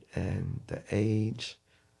remarried at the age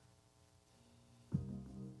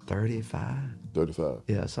 35. 35.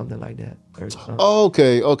 Yeah, something like that. 30 something.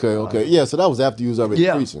 Okay. Yeah, so that was after you was already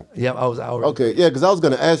preaching. Yeah, I was already. Okay, yeah, because I was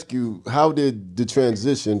going to ask you, how did the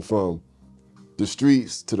transition from the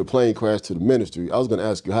streets to the plane crash to the ministry, I was going to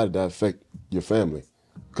ask you, how did that affect your family?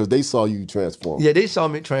 Because they saw you transform. Yeah, they saw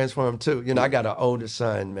me transform too. I got an older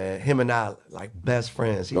son, man. Him and I, like, best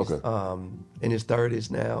friends. He's in his 30s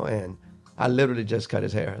now, and I literally just cut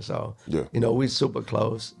his hair. So, we super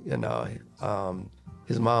close,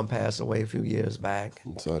 his mom passed away a few years back.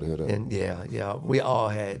 I'm sorry to hear that. And yeah, we all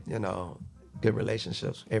had, good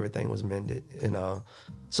relationships. Everything was mended,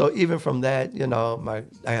 So even from that,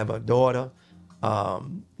 I have a daughter.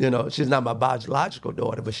 She's not my biological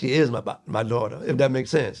daughter, but she is my daughter, if that makes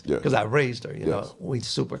sense. Because I raised her, we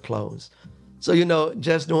super close. So,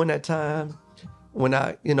 just during that time, when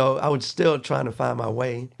I was still trying to find my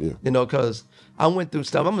way, because I went through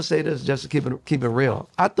stuff. I'm gonna say this just to keep it real.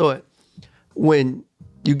 I thought when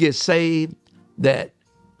you get saved that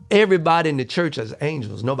everybody in the church is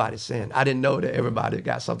angels. Nobody's sin. I didn't know that everybody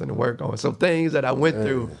got something to work on. So things that I went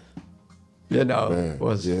through,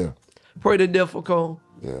 was pretty difficult,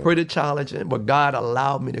 pretty challenging. But God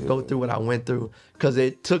allowed me to go through what I went through, because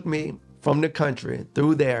it took me from the country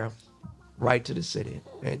through there right to the city.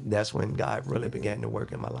 And that's when God really began to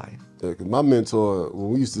work in my life. Yeah, 'cause my mentor, when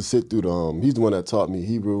we used to sit through he's the one that taught me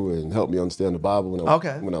Hebrew and helped me understand the Bible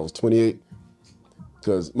when I was 28.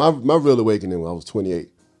 Because my real awakening when I was 28.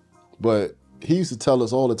 But he used to tell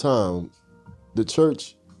us all the time, the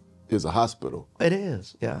church is a hospital. It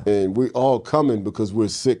is, yeah. And we all coming because we're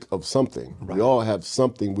sick of something. Right. We all have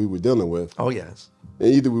something we were dealing with. Oh, yes.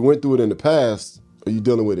 And either we went through it in the past or you're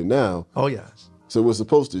dealing with it now. Oh, yes. So we're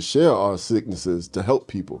supposed to share our sicknesses to help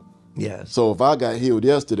people. Yes. So if I got healed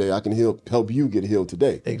yesterday, I can help you get healed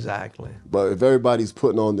today. Exactly. But if everybody's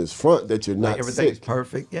putting on this front that you're not everything's sick,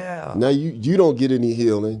 perfect, yeah. Now you don't get any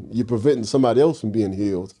healing. You're preventing somebody else from being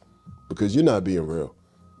healed because you're not being real.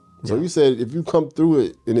 So you said if you come through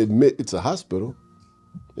it and admit it's a hospital,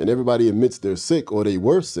 and everybody admits they're sick or they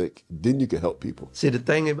were sick, then you can help people. See, the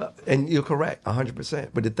thing about, and you're correct, 100%,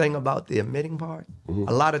 but the thing about the admitting part,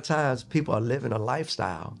 a lot of times people are living a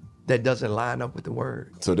lifestyle that doesn't line up with the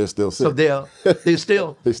word. So they're still sick. So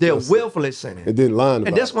they're willfully sinning. It didn't line up.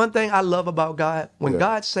 And that's one thing I love about God. When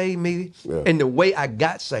God saved me, and the way I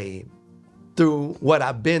got saved, through what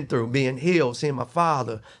I've been through, being healed, seeing my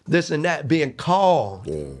father, this and that, being called.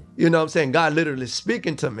 Yeah. You know what I'm saying? God literally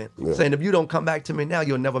speaking to me, saying, if you don't come back to me now,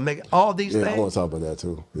 you'll never make it. All these things. I want to talk about that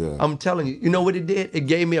too. Yeah. I'm telling you, you know what it did? It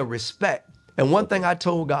gave me a respect. And one thing I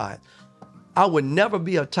told God, I would never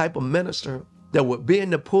be a type of minister that would be in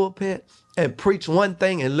the pulpit and preach one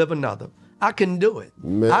thing and live another. I can do it.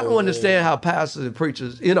 Man. I don't understand how pastors and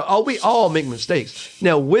preachers, we all make mistakes.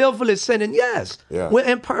 Now, willfully sinning, yes, we're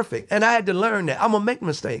imperfect. And I had to learn that. I'm going to make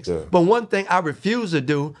mistakes. Yeah. But one thing I refuse to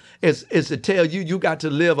do is to tell you got to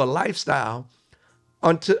live a lifestyle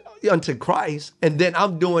unto Christ, and then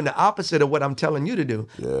I'm doing the opposite of what I'm telling you to do.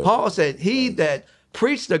 Yeah. Paul said, he that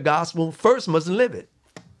preached the gospel first must live it.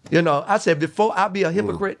 I said, before I be a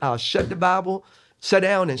hypocrite, I'll shut the Bible, sit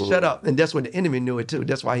down and shut up. And that's when the enemy knew it too.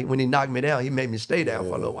 That's why when he knocked me down, he made me stay down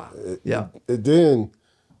for a little while. And then,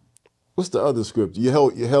 what's the other scripture?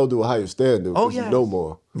 You're held to a higher standard because you know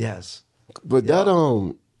more. Yes. But that,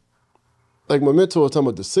 like my mentor was talking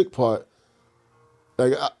about the sick part,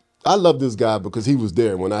 like I love this guy because he was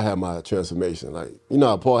there when I had my transformation. Like, you know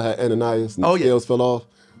how Paul had Ananias and the scales fell off?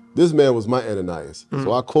 This man was my Ananias.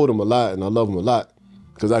 So I quote him a lot and I love him a lot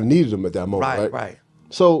because I needed him at that moment, right?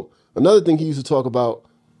 So another thing he used to talk about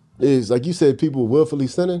is, like you said, people willfully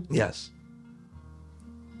sinning. Yes.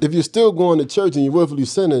 If you're still going to church and you're willfully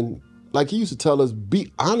sinning, like he used to tell us,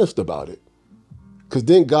 be honest about it. Because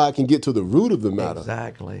then God can get to the root of the matter.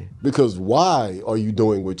 Exactly. Because why are you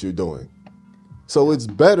doing what you're doing? So it's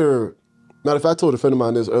better, matter of fact, I told a friend of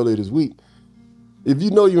mine this earlier this week, if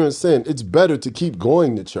you know you're in sin, it's better to keep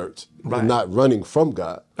going to church and not running from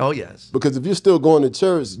God. Oh, yes. Because if you're still going to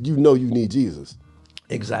church, you know you need Jesus.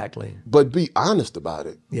 Exactly. But be honest about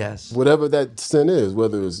it. Yes. Whatever that sin is,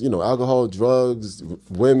 whether it's, alcohol, drugs,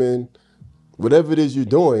 women, whatever it is you're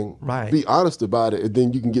doing, be honest about it, and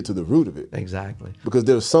then you can get to the root of it. Exactly. Because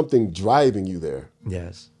there's something driving you there.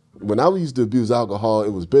 Yes. When I used to abuse alcohol,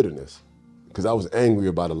 it was bitterness. Because I was angry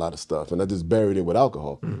about a lot of stuff, and I just buried it with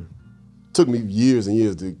alcohol. Took me years and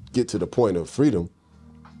years to get to the point of freedom.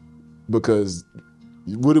 Because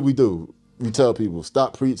what do? We tell people,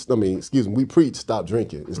 we preach, stop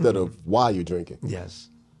drinking, instead of why you're drinking. Yes.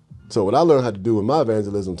 So what I learned how to do in my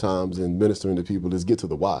evangelism times and ministering to people is get to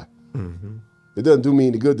the why. It doesn't do me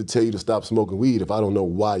any good to tell you to stop smoking weed if I don't know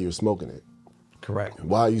why you're smoking it. Correct.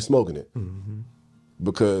 Why are you smoking it?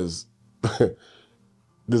 Because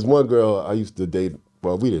there's one girl I used to date,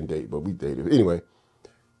 well, we didn't date, but we dated. Anyway,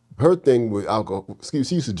 her thing with alcohol, she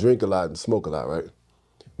used to drink a lot and smoke a lot, right?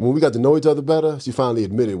 When we got to know each other better, she finally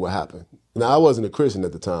admitted what happened. Now, I wasn't a Christian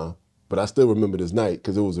at the time, but I still remember this night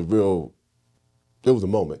because it was a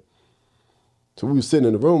moment. So we were sitting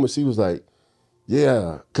in the room and she was like,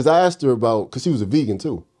 yeah, because I asked her because she was a vegan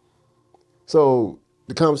too. So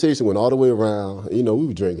the conversation went all the way around. We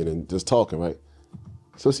were drinking and just talking, right?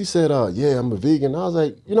 So she said, yeah, I'm a vegan. I was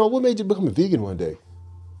like, what made you become a vegan one day?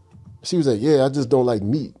 She was like, yeah, I just don't like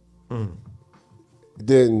meat.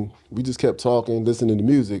 Then we just kept talking, listening to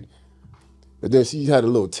music. And then she had a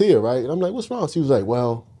little tear, right? And I'm like, what's wrong? She was like,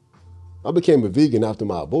 well, I became a vegan after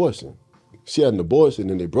my abortion. She had an abortion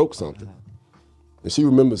and they broke something. And she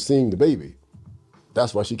remembers seeing the baby.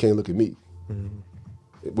 That's why she can't look at meat.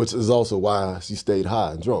 Which is also why she stayed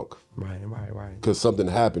high and drunk. Right. Because something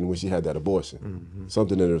happened when she had that abortion.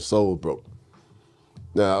 Something in her soul broke.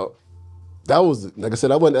 Now, that was, like I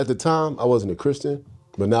said, at the time, I wasn't a Christian.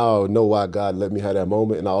 But now I know why God let me have that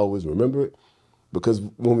moment, and I always remember it. Because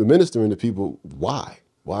when we're ministering to people, why?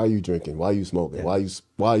 Why are you drinking? Why are you smoking? Why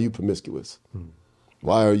are you promiscuous?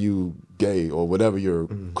 Why are you gay or whatever your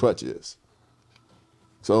crutch is?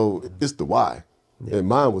 So it's the why. And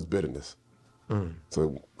mine was bitterness.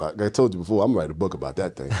 So like I told you before, I'm gonna write a book about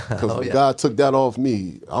that thing. Because when God took that off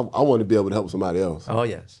me, I want to be able to help somebody else. Oh,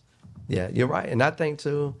 yes. Yeah, you're right. And I think,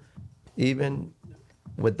 too, even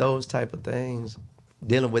with those type of things,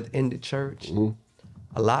 dealing with in the church,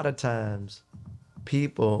 a lot of times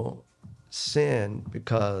people sin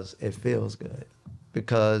because it feels good.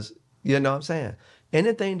 Because, you know what I'm saying?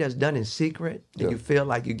 Anything that's done in secret and you feel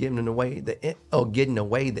like you're getting away,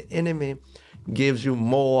 the enemy gives you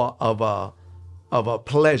more of a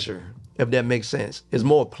pleasure, if that makes sense. It's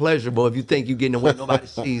more pleasurable if you think you're getting away, nobody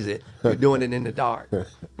sees it. You're doing it in the dark.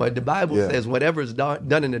 But the Bible says whatever is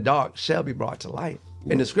done in the dark shall be brought to light.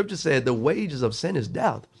 And the scripture said the wages of sin is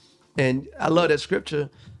death. And I love that scripture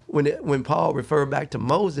when Paul referred back to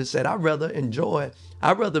Moses, said, I'd rather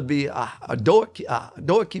be a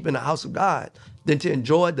doorkeeper in the house of God than to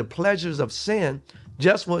enjoy the pleasures of sin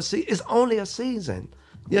just for a season. It's only a season,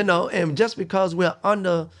 and just because we're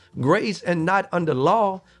under grace and not under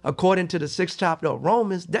law, according to the 6th chapter of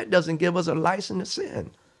Romans, that doesn't give us a license to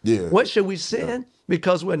sin. Yeah. What should we sin?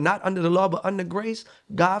 Because we're not under the law, but under grace?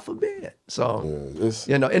 God forbid. So,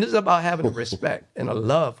 and it's about having a respect and a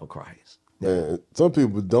love for Christ. Man, some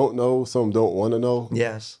people don't know, some don't want to know.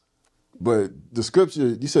 Yes. But the scripture,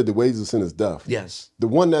 you said the wages of sin is death. Yes. The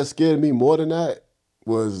one that scared me more than that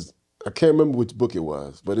was, I can't remember which book it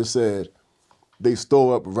was, but it said they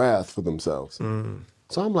store up wrath for themselves.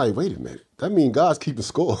 So I'm like, wait a minute. That means God's keeping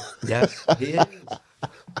score. Yes, he is.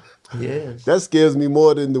 Yes. That scares me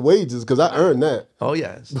more than the wages because I earned that. Oh,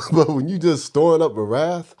 yes. But when you just storing up a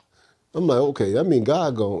wrath, I'm like, okay, that means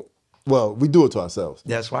God we do it to ourselves.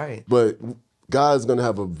 That's right. But God's going to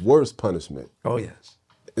have a worse punishment. Oh, yes.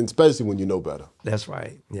 And especially when you know better. That's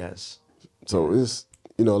right. Yes. So it's,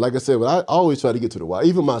 like I said, but I always try to get to the why.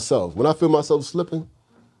 Even myself, when I feel myself slipping,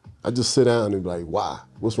 I just sit down and be like, why?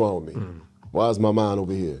 What's wrong with me? Why is my mind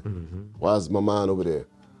over here? Why is my mind over there?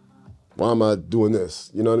 Why am I doing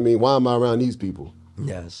this? You know what I mean? Why am I around these people?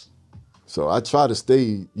 Yes. So I try to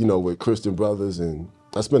stay, with Christian brothers, and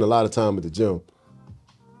I spend a lot of time at the gym.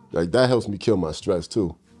 Like that helps me kill my stress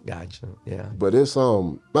too. Gotcha. Yeah. But it's matter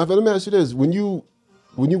of fact, let me ask you this: when you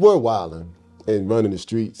were wilding and running the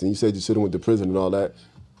streets, and you said you should have went to prison and all that,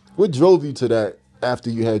 what drove you to that after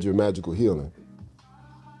you had your magical healing?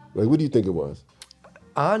 Like, what do you think it was?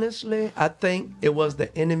 Honestly, I think it was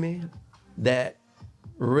the enemy that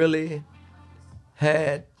really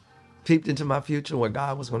had peeped into my future, what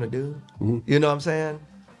God was going to do. Mm-hmm. You know what I'm saying?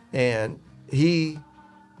 And he,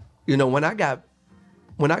 when I got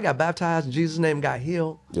baptized in Jesus' name, got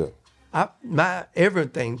healed. Yeah. My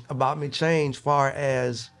everything about me changed, far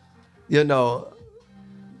as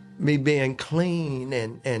me being clean,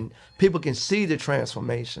 and people can see the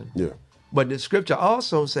transformation. Yeah. But the scripture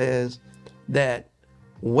also says that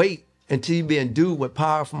wait until you be endued with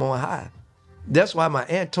power from on high. That's why my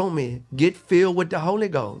aunt told me, get filled with the Holy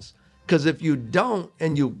Ghost. Because if you don't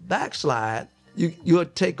and you backslide, you'll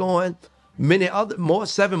take on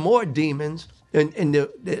seven more demons. And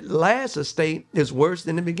the last estate is worse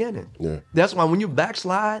than the beginning. Yeah. That's why when you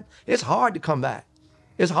backslide, it's hard to come back.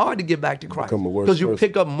 It's hard to get back to Christ. Because you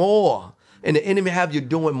pick up more. And the enemy have you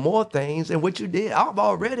doing more things than what you did. I've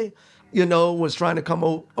already, was trying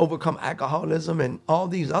to overcome alcoholism and all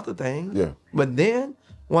these other things. Yeah. But then,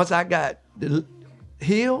 once I got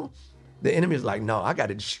healed, the enemy is like, no, I got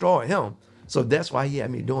to destroy him. So that's why he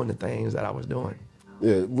had me doing the things that I was doing.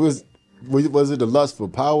 Yeah. Was it the lust for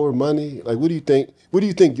power, money? Like, what do you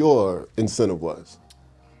think your incentive was?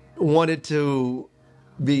 Wanted to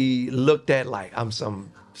be looked at like I'm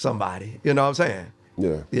somebody. You know what I'm saying?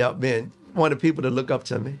 Yeah. Yeah, wanted people to look up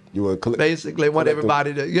to me. You want basically want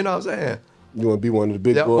everybody to, you know what I'm saying? You want to be one of the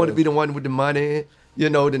big boys? Want to be the one with the money, the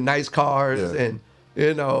nice cars, and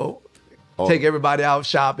take everybody out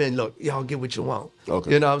shopping. Look, y'all get what you want.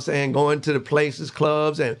 Okay. You know what I'm saying? Going to the places,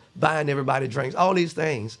 clubs, and buying everybody drinks, all these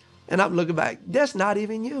things. And I'm looking back, that's not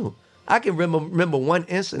even you. I can remember one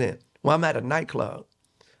incident when I'm at a nightclub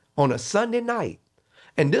on a Sunday night.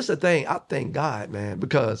 And this is the thing, I thank God, man,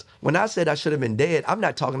 because when I said I should have been dead, I'm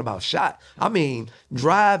not talking about shot. I mean,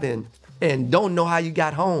 driving and don't know how you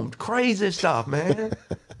got home. Crazy stuff, man.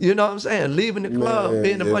 You know what I'm saying? Leaving the club,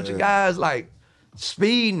 being a bunch of guys like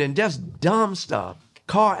speeding and just dumb stuff,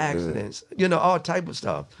 car accidents, all type of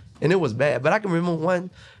stuff. And it was bad. But I can remember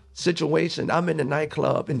one situation, I'm in the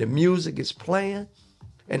nightclub and the music is playing,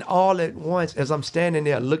 and all at once, as I'm standing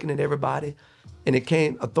there looking at everybody, and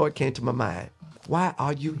a thought came to my mind. Why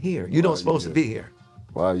are you here? You don't supposed to be here.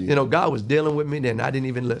 Why are you God was dealing with me then. I didn't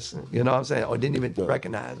even listen. You know what I'm saying? Or didn't even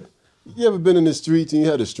recognize it. You ever been in the streets and you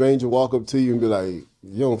had a stranger walk up to you and be like,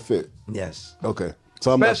 you don't fit? Yes. Okay.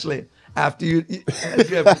 So especially after you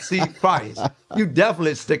have received Christ, you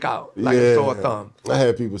definitely stick out like a sore thumb. I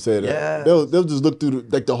had people say that. Yeah. They'll just look through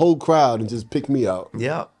the whole crowd and just pick me out.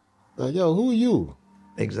 Yep. Like, yo, who are you?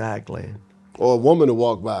 Exactly. Or a woman to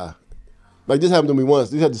walk by. Like, this happened to me once.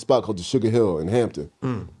 They had this spot called the Sugar Hill in Hampton.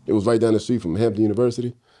 It was right down the street from Hampton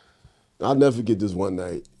University. I'll never forget this one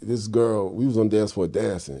night. This girl, we was on dance floor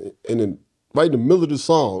dancing, and then right in the middle of the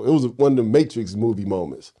song, it was one of the Matrix movie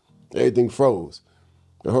moments. Everything froze,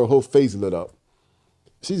 and her whole face lit up.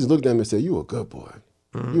 She just looked at me and said, "You a good boy.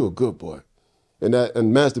 You a good boy."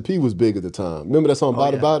 And Master P was big at the time. Remember that song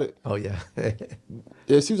About It? Oh, yeah.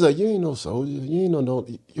 Yeah, she was like, "You ain't no soldier. You ain't no,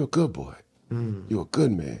 you're a good boy. You're a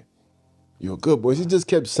good man. You're a good boy." She just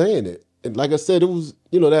kept saying it. And like I said, it was,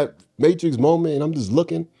 that Matrix moment, and I'm just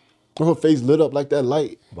looking. Her face lit up like that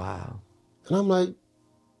light. Wow. And I'm like,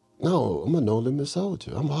 no, I'm a no-limit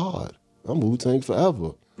soldier. I'm hard. I'm Wu-Tang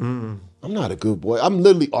forever. I'm not a good boy. I'm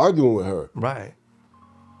literally arguing with her. Right.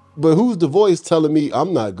 But who's the voice telling me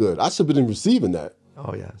I'm not good? I should have been receiving that.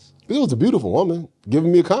 Oh, yes. It was a beautiful woman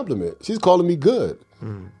giving me a compliment. She's calling me good.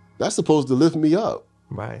 That's supposed to lift me up.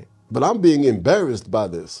 Right. But I'm being embarrassed by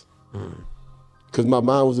this. Because my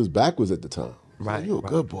mind was just backwards at the time. Right. Like, you're a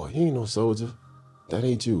good boy. You ain't no soldier. That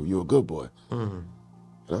ain't you. You're a good boy. And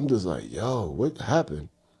I'm just like, yo, what happened?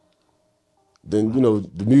 Then,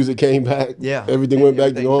 the music came back. Yeah. Everything went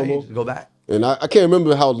back to normal. Changed. Go back. And I can't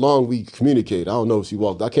remember how long we communicated. I don't know if she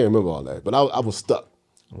walked. I can't remember all that. But I was stuck.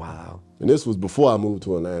 Wow. And this was before I moved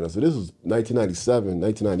to Atlanta. So this was 1997,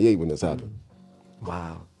 1998 when this happened.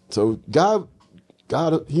 Wow. So God,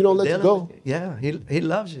 he don't let you go. Yeah, he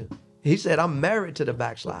loves you. He said, I'm married to the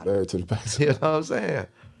backslider. Married to the backslider. You know what I'm saying?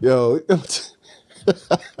 Yo.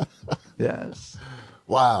 Yes.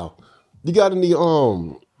 Wow. You got any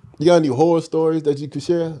horror stories that you could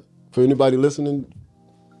share for anybody listening?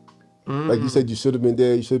 Like you said, you should have been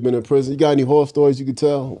there. You should have been in prison. You got any horror stories you could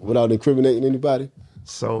tell without incriminating anybody?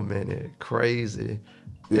 So many crazy.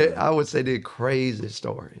 Yeah. I would say they're crazy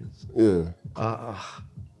stories. Yeah.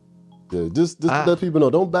 Yeah, just to let people know,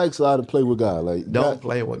 don't backslide and play with God. Like, don't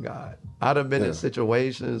play with God. I'd have been in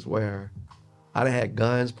situations where I'd have had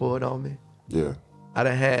guns pulled on me. Yeah. I'd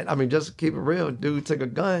have had, I mean, just to keep it real, dude took a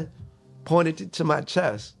gun, pointed it to my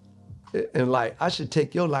chest, and like, I should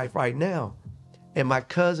take your life right now. And my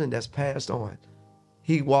cousin that's passed on,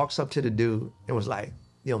 he walks up to the dude and was like,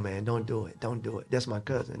 yo, man, don't do it. Don't do it. That's my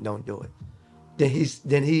cousin. Don't do it.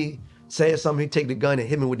 Then he says something, he take the gun and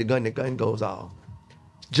hit me with the gun goes off.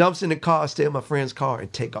 Jumps in the car, steal my friend's car,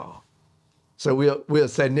 and take off. So we're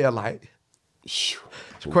sitting there like,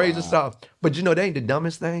 crazy stuff. But you know, that ain't the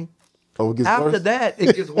dumbest thing. Oh, it gets After worse? that,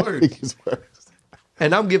 it gets worse. It gets worse.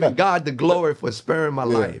 And I'm giving God the glory for sparing my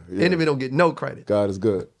life. Yeah. Enemy don't get no credit. God is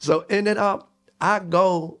good. So ended up, I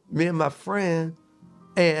go, me and my friend,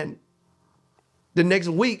 and the next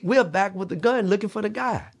week, we're back with the gun looking for the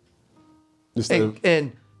guy.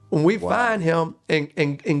 And when we find him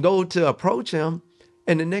and go to approach him,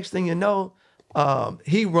 and the next thing you know,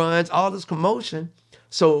 he runs, all this commotion.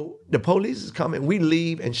 So the police is coming, we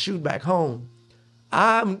leave and shoot back home.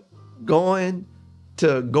 I'm going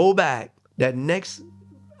to go back that next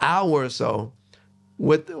hour or so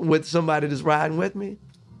with somebody that's riding with me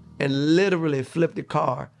and literally flipped the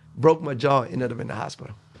car, broke my jaw, ended up in the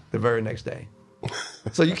hospital the very next day.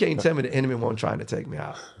 So you can't tell me the enemy won't trying to take me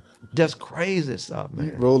out. Just crazy stuff,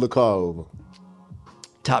 man. Roll the car over.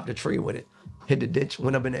 Topped the tree with it. Hit the ditch,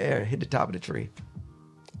 went up in the air, hit the top of the tree.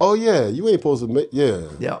 Oh, yeah. You ain't supposed to make, yeah.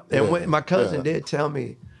 Yeah. And when my cousin did tell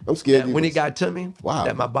me, I'm scared. that when he got to me,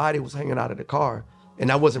 that my body was hanging out of the car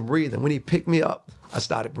and I wasn't breathing. When he picked me up, I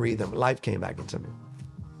started breathing. Life came back into me.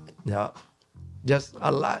 Yeah. Just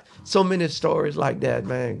a lot. So many stories like that,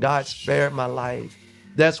 man. God spared my life.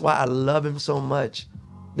 That's why I love him so much.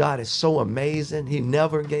 God is so amazing. He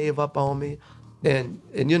never gave up on me. And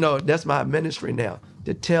you know, that's my ministry now,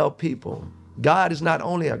 to tell people God is not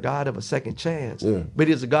only a God of a second chance, but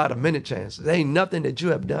he's a God of many chances. There ain't nothing that you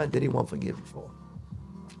have done that he won't forgive you for.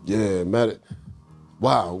 Yeah, man.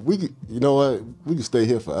 Wow. You know what? We can stay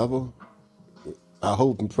here forever. I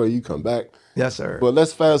hope and pray you come back. Yes, sir. But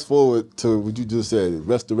let's fast forward to what you just said,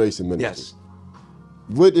 restoration ministry.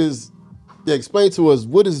 Yes. Explain to us,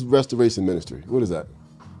 what is restoration ministry? What is that?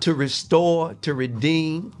 To restore, to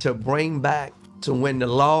redeem, to bring back, to win the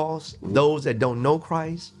lost, those that don't know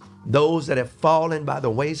Christ, those that have fallen by the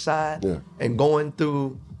wayside and going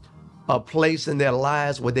through a place in their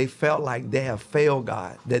lives where they felt like they have failed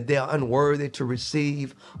God, that they're unworthy to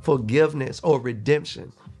receive forgiveness or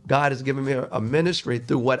redemption. God has given me a ministry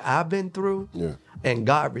through what I've been through, and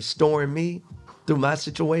God restoring me through my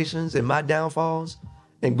situations and my downfalls,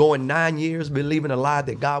 and going 9 years believing a lie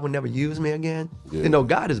that God would never use me again. You know,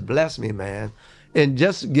 God has blessed me, man. And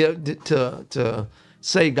just to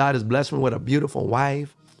say God has blessed me with a beautiful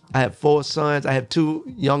wife. I have 4 sons. I have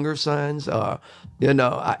 2 younger sons, you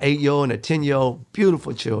know, an 8-year-old and a 10-year-old,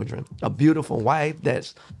 beautiful children, a beautiful wife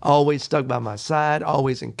that's always stuck by my side,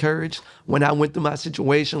 always encouraged. When I went through my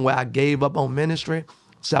situation where I gave up on ministry,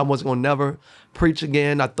 so I wasn't gonna never preach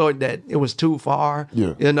again. I thought that it was too far,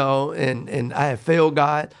 you know, and I had failed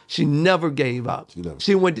God. She never gave up.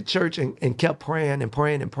 She went to church and kept praying and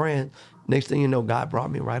praying and praying. Next thing you know, God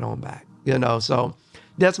brought me right on back, you know. So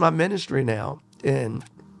that's my ministry now. And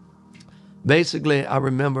basically, I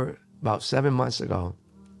remember about 7 months ago,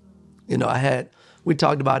 you know, we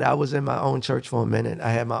talked about it. I was in my own church for a minute.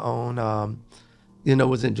 I had my own, you know,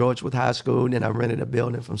 was in Georgetown High School, and then I rented a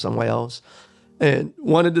building from somewhere else. And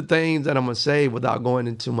one of the things that I'm going to say without going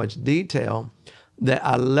into much detail, that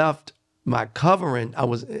I left my covering, I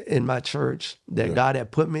was in my church that God had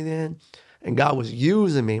put me in, and God was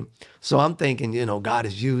using me. So I'm thinking, you know, God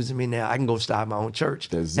is using me now. I can go start my own church.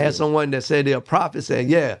 Had someone that said they're a prophet said,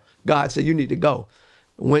 yeah, God said, you need to go.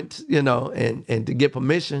 Went, you know, and to get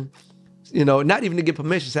permission, you know, not even to get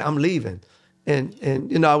permission, said, I'm leaving. And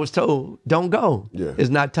you know, I was told, don't go.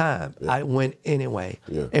 It's not time. I went anyway.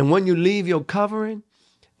 And when you leave your covering,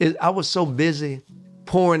 I was so busy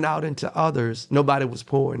pouring out into others, nobody was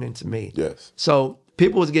pouring into me. So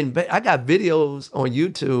people was getting, I got videos on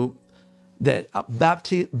YouTube that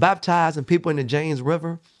baptizing people in the James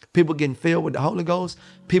River, people getting filled with the Holy Ghost,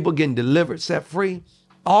 people getting delivered, set free.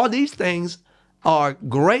 All these things are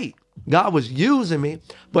great. God was using me,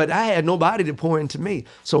 but I had nobody to pour into me.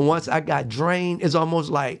 So once I got drained, it's almost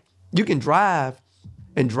like you can drive,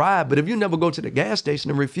 but if you never go to the gas station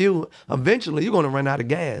and refuel, eventually you're going to run out of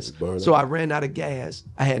gas. So I ran out of gas.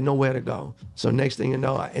 I had nowhere to go. So next thing you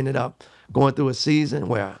know, I ended up going through a season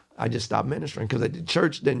where I just stopped ministering because the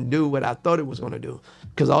church didn't do what I thought it was going to do.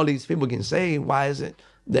 Because all these people getting saved, why is it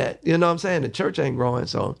that, you know what I'm saying, the church ain't growing?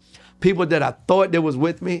 So people that I thought that was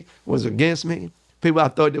with me was against me. People I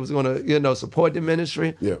thought that was going to, you know, support the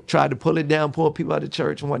ministry, Yeah. tried to pull it down, pull people out of the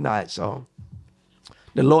church and whatnot. So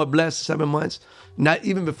the Lord blessed 7 months. Not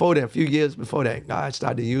even before that, a few years before that, God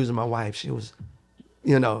started using my wife. She was,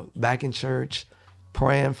 you know, back in church,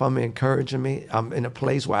 praying for me, encouraging me. I'm in a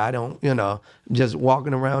place where I don't, you know, just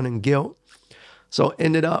walking around in guilt. So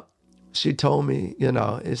ended up, she told me, you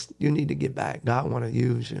know, you need to get back. God want to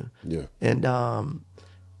use you. Yeah. And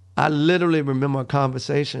I literally remember a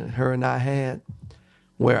conversation her and I had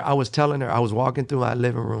where I was telling her, I was walking through my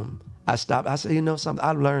living room. I stopped. I said, you know something?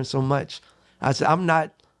 I've learned so much. I said, I'm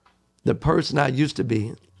not the person I used to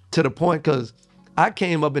be, to the point, because I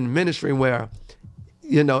came up in ministry where,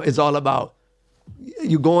 you know, it's all about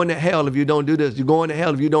you going to hell if you don't do this. You're going to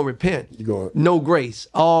hell if you don't repent. No grace.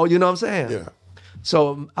 Oh, you know what I'm saying? Yeah.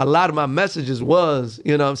 So a lot of my messages was,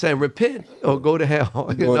 you know what I'm saying, repent or go to hell.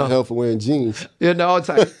 You Going know? to hell for wearing jeans. You know, it's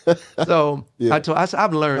like, so Yeah. I said,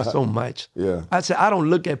 I've learned so much. Yeah. I said, I don't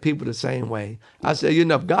look at people the same way. I said, you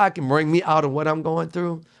know, if God can bring me out of what I'm going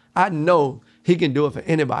through, I know he can do it for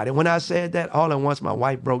anybody. When I said that, all at once my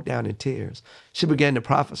wife broke down in tears. She began to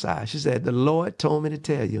prophesy. She said, the Lord told me to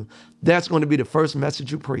tell you, that's going to be the first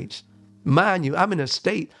message you preach. Mind you, I'm in a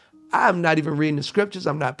state, I'm not even reading the scriptures.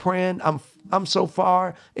 I'm not praying. I'm so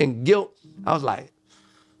far in guilt. I was like,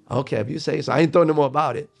 okay, if you say so, I ain't throwing no more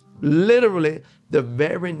about it. Literally the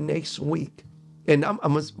very next week, and I'm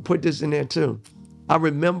going to put this in there too. I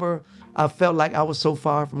remember I felt like I was so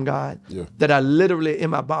far from God that I literally in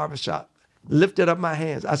my barbershop lifted up my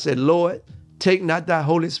hands. I said, Lord, take not thy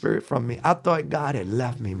Holy Spirit from me. I thought God had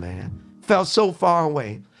left me, man. Felt so far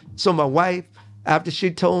away. So my wife, after she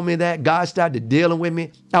told me that, God started dealing with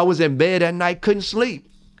me. I was in bed at night, couldn't sleep,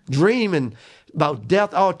 dreaming about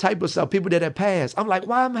death, all type of stuff, people that had passed. I'm like,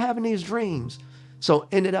 why am I having these dreams? So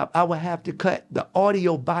ended up, I would have to cut the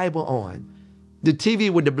audio Bible on, the TV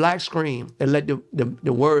with the black screen, and let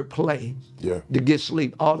the word play to get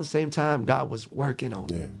sleep. All the same time, God was working on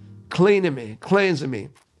me, cleaning me, cleansing me.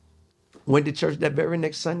 Went to church that very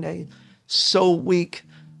next Sunday, so weak,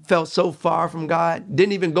 felt so far from God,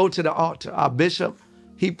 didn't even go to the altar. Our bishop,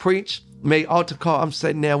 he preached, made altar call. I'm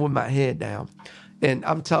sitting there with my head down. And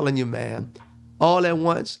I'm telling you, man, all at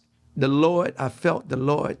once, I felt the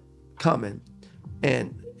Lord coming.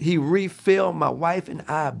 And he refilled my wife and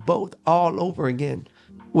I both all over again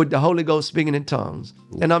with the Holy Ghost speaking in tongues.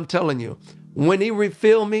 And I'm telling you, when he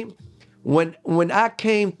refilled me, when I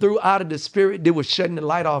came through out of the Spirit, they were shutting the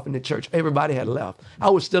light off in the church. Everybody had left.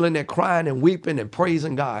 I was still in there crying and weeping and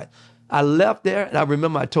praising God. I left there, and I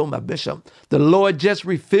remember I told my bishop, the Lord just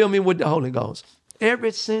refilled me with the Holy Ghost.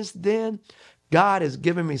 Ever since then, God has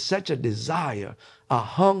given me such a desire, a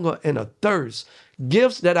hunger, and a thirst.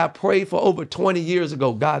 Gifts that I prayed for over 20 years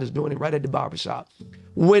ago, God is doing it right at the barbershop.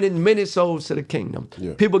 Winning many souls to the kingdom.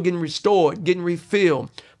 People getting restored, getting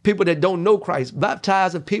refilled. People that don't know Christ,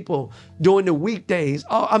 baptizing people during the weekdays.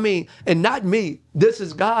 Oh, I mean, and not me. This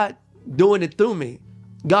is God doing it through me.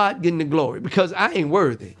 God getting the glory because I ain't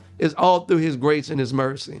worthy. It's all through his grace and his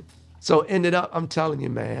mercy. So ended up, I'm telling you,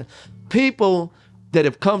 man, people that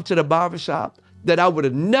have come to the barbershop that I would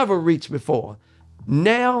have never reached before,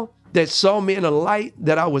 now that saw me in a light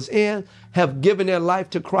that I was in, have given their life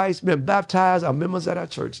to Christ, been baptized, are members at our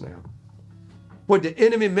church now. What the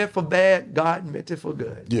enemy meant for bad, God meant it for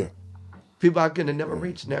good. Yeah. People I could have never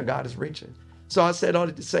reached, now God is reaching. So I said all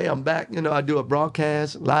that to say I'm back. You know, I do a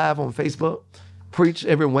broadcast live on Facebook, preach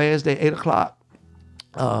every Wednesday, 8 o'clock.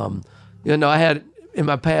 You know, in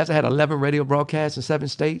my past, I had 11 radio broadcasts in 7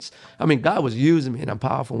 states. I mean, God was using me in a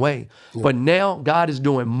powerful way. Yeah. But now, God is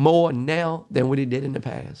doing more now than what he did in the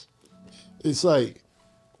past. It's like,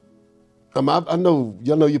 I know,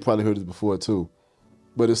 y'all know you probably heard this before too,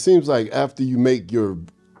 but it seems like after you make your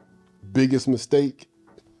biggest mistake,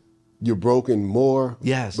 you're broken more.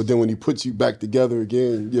 Yes. But then when he puts you back together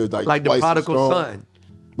again, you're like the prodigal son.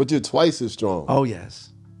 But you're twice as strong. Oh, yes.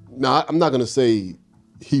 Now, I'm not going to say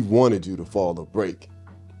he wanted you to fall or break,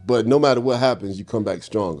 but no matter what happens, you come back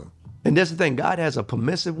stronger. And that's the thing. God has a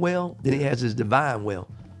permissive will, then he has his divine will.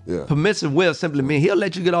 Yeah. Permissive will simply means he'll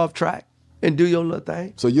let you get off track and do your little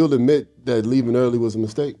thing. So you'll admit that leaving early was a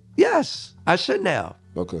mistake? Yes, I shouldn't have.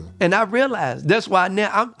 Okay. And I realized that's why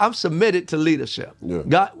now I'm submitted to leadership. Yeah.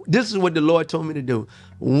 God, this is what the Lord told me to do.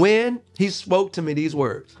 When he spoke to me these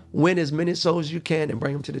words, win as many souls as you can and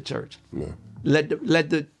bring them to the church. Yeah. Let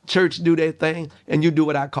the church do their thing, and you do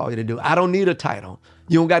what I call you to do. I don't need a title.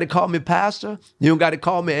 You don't got to call me pastor. You don't got to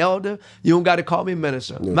call me elder. You don't got to call me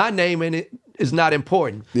minister. Yeah. My name in it is not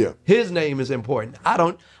important. Yeah. His name is important.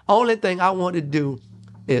 Only thing I want to do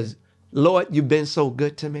is, Lord, you've been so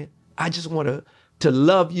good to me. I just want to to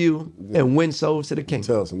love you and win souls to the kingdom.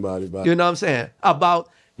 Tell somebody about You know what I'm saying? About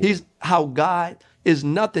how God is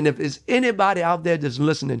nothing. If it's anybody out there that's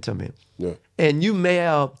listening to me, and you may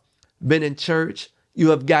have been in church, you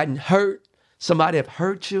have gotten hurt, somebody have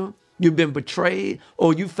hurt you, you've been betrayed,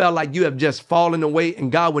 or you felt like you have just fallen away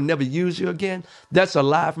and God will never use you again, that's a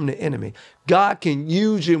lie from the enemy. God can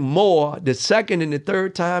use you more the second and the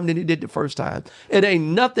third time than he did the first time. It ain't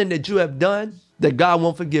nothing that you have done that God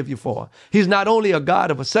won't forgive you for. He's not only a God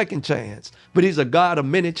of a second chance, but he's a God of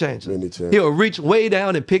many chances. He'll reach way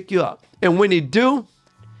down and pick you up. And when he do,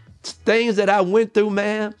 things that I went through,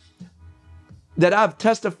 man, that I've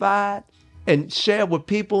testified and shared with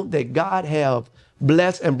people that God have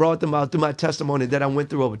blessed and brought them out through my testimony that I went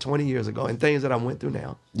through over 20 years ago and things that I went through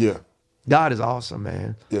now. Yeah. God is awesome,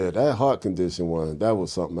 man. Yeah, that heart condition one, that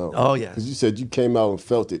was something else. Oh, yeah. Because you said you came out and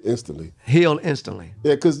felt it instantly. Healed instantly.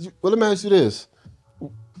 Yeah, because, well, let me ask you this.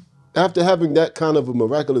 After having that kind of a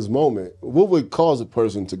miraculous moment, what would cause a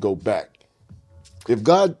person to go back? If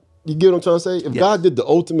God, you get what I'm trying to say? If God did the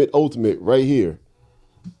ultimate right here,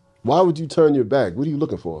 why would you turn your back? What are you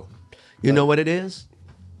looking for? You know what it is?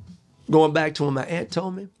 Going back to when my aunt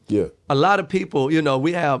told me. Yeah. A lot of people, you know,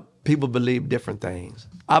 we have people believe different things.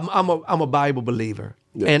 I'm a Bible believer.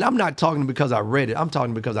 Yeah. And I'm not talking because I read it. I'm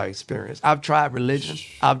talking because I experienced. I've tried religion.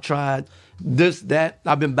 I've tried this, that.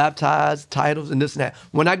 I've been baptized, titles, and this and that.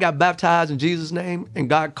 When I got baptized in Jesus' name and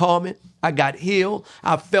God called me, I got healed.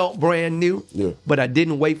 I felt brand new. Yeah. But I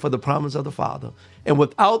didn't wait for the promise of the Father. And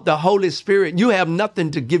without the Holy Spirit, you have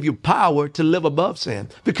nothing to give you power to live above sin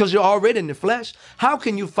because you're already in the flesh. How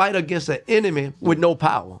can you fight against an enemy with no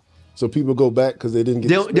power? So people go back because they didn't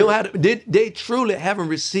get they truly haven't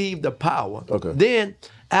received the power. Okay. Then,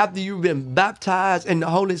 after you've been baptized in the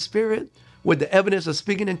Holy Spirit with the evidence of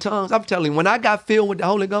speaking in tongues, I'm telling you, when I got filled with the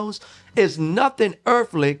Holy Ghost, it's nothing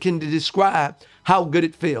earthly can describe how good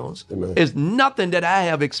it feels. Amen. It's nothing that I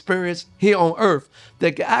have experienced here on earth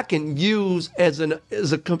that I can use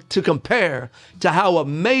to compare to how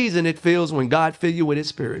amazing it feels when God fills you with his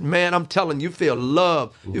Spirit. Man, I'm telling you, you feel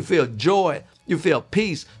love, you feel joy, you feel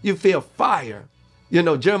peace, you feel fire. You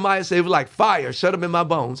know, Jeremiah said it was like fire, shut up in my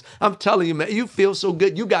bones. I'm telling you, man, you feel so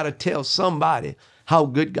good. You got to tell somebody how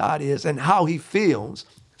good God is and how he feels.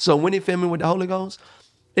 So when he filled me with the Holy Ghost,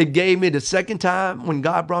 it gave me the second time when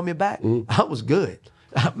God brought me back, I was good.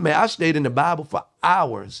 Man, I stayed in the Bible for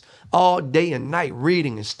hours, all day and night,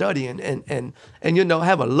 reading and studying and you know,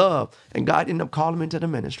 have a love. And God ended up calling me into the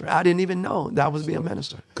ministry. I didn't even know that I was being a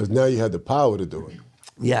minister. Because now you had the power to do it.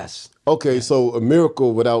 Yes. Okay, so a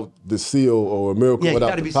miracle without the seal or a miracle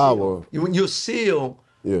without the power. When you're sealed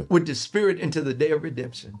with the Spirit into the day of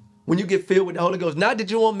redemption, when you get filled with the Holy Ghost, not that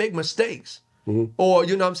you won't make mistakes or,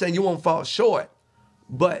 you know what I'm saying, you won't fall short.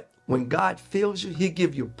 But when God fills you, he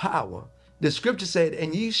give you power. The scripture said,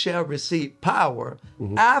 and ye shall receive power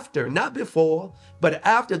after, not before, but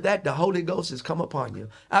after that, the Holy Ghost has come upon you.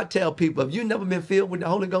 I tell people, if you've never been filled with the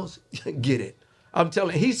Holy Ghost, get it. I'm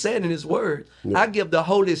telling you, he said in his word, I give the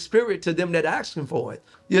Holy Spirit to them that ask him for it.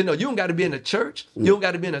 You know, you don't got to be in a church. You don't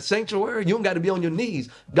got to be in a sanctuary. You don't got to be on your knees.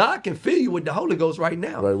 God can fill you with the Holy Ghost right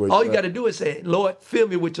now. All you got to do is say, Lord, fill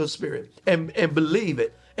me with your Spirit and believe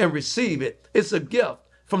it and receive it. It's a gift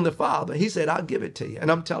from the Father. He said, I'll give it to you. And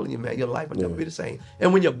I'm telling you, man, your life will never be the same.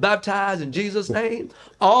 And when you're baptized in Jesus' name,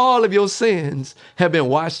 all of your sins have been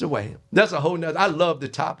washed away. That's a whole nother. I love the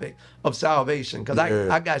topic of salvation because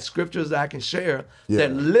I got scriptures that I can share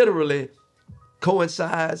that literally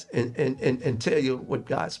coincides and tell you what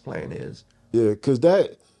God's plan is. Yeah, because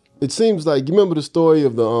it seems like, you remember the story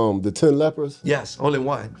of the 10 lepers? Yes, only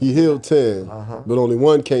one. He healed 10, but only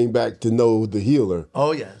one came back to know the healer.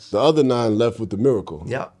 Oh, yes. The other 9 left with the miracle.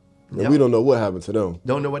 Yep. And we don't know what happened to them.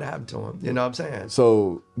 Don't know what happened to him. You know what I'm saying?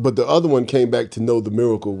 So, but the other one came back to know the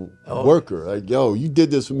miracle worker. Like, yo, you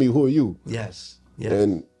did this for me. Who are you? Yes. Yes.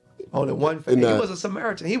 And only one. He was a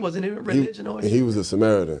Samaritan. He wasn't even religion or he was a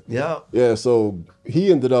Samaritan. Yeah. Yeah. So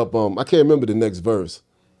he ended up. I can't remember the next verse,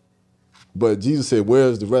 but Jesus said,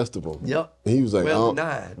 "Where's the rest of them?" Yep. And he was like, "Where's the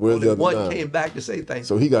 9?" Where's only the other one 9? Came back to say thank you.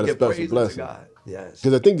 So he got a special blessing. God. Yes.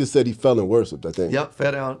 Because I think they said he fell and worshipped. I think. Yep.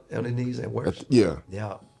 Fell down on his knees and worshiped. Yeah.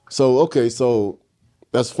 Yeah. So okay, so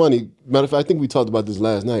that's funny. Matter of fact, I think we talked about this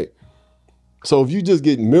last night. So if you just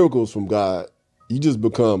get miracles from God, you just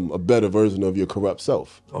become a better version of your corrupt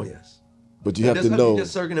self. Oh yes. But you have to know. You're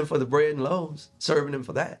just serving him for the bread and loaves, serving him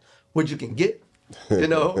for that. What you can get. You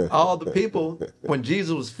know, all the people, when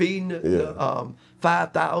Jesus was feeding the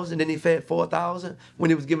 5,000, then he fed 4,000, when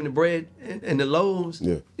he was giving the bread and the loaves,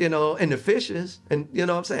 you know, and the fishes, and you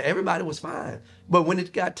know what I'm saying, everybody was fine. But when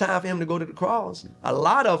it got time for him to go to the cross, a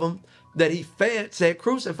lot of them that he fed said,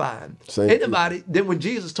 crucify him. Same Anybody, then when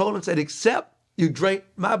Jesus told him, said, except you drink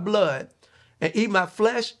my blood and eat my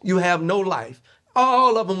flesh, you have no life.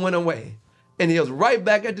 All of them went away. And he was right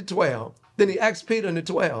back at the 12. Then he asked Peter and the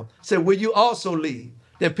 12, said, will you also leave?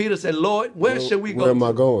 Then Peter said, Lord, where should we go? Where am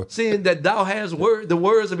I going? Seeing that thou hast the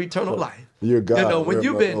words of eternal life. You're God. You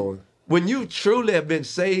know, when you truly have been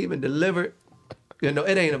saved and delivered, you know,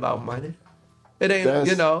 it ain't about money. It ain't,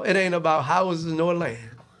 it ain't about houses nor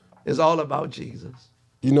land. It's all about Jesus.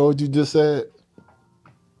 You know what you just said?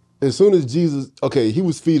 As soon as Jesus, okay, he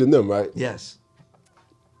was feeding them, right? Yes.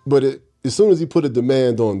 But as soon as he put a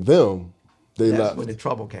demand on them, they left. That's when the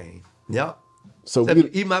trouble came. Yep. So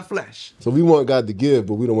eat my flesh. So we want God to give,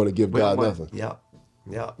 but we don't want to give God nothing. Yep.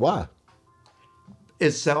 Yep. Why?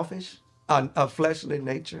 It's selfish. A fleshly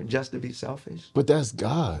nature, just to be selfish. But that's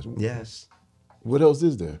God. Yes. What else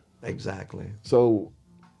is there? Exactly. So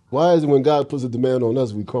why is it when God puts a demand on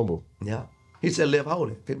us, we crumble? Yeah. He said, live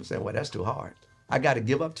holy. People say, well, that's too hard. I got to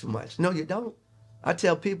give up too much. No, you don't. I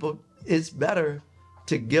tell people it's better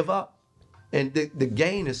to give up. And the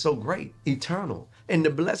gain is so great, eternal. And the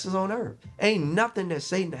blessings on earth. Ain't nothing that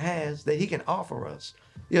Satan has that he can offer us.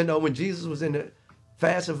 You know, when Jesus was in the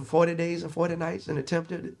fasting for 40 days and 40 nights and the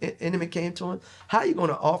tempter, the enemy came to him, how are you going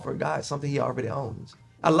to offer God something he already owns?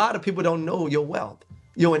 A lot of people don't know your wealth,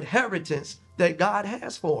 your inheritance that God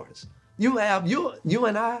has for us. You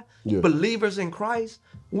and I, believers in Christ,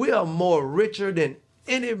 we are more richer than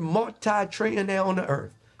any multi-trillionaire on the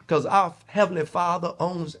earth because our Heavenly Father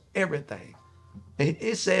owns everything. And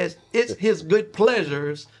it says it's his good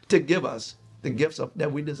pleasures to give us the gifts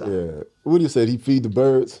that we desire. Yeah. What did he say? He feed the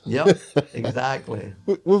birds? Yep, exactly.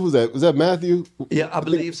 What was that? Was that Matthew? Yeah, I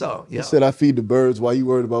believe so. Yep. He said, I feed the birds while you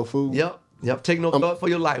worried about food? Yep. Take no thought for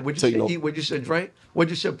your life. What you should eat, what you should drink, what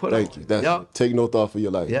you should put on. Thank you. Take no thought for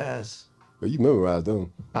your life. Yes. Well, you memorized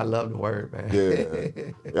them. I love the word,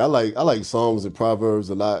 man. Yeah. I like Psalms and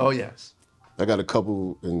Proverbs a lot. Oh, yes. I got a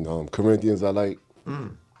couple in Corinthians I like.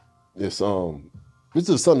 It's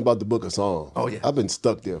just something about the book of Psalms. Oh, yeah. I've been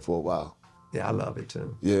stuck there for a while. Yeah, I love it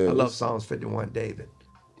too. Yeah. I love Psalms 51, David.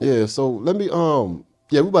 Yeah, so let me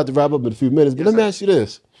we're about to wrap up in a few minutes, but let me ask you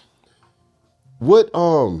this. What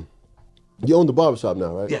you own the barbershop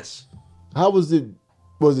now, right? Yes. How was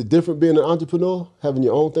it different being an entrepreneur, having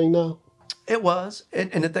your own thing now? It was.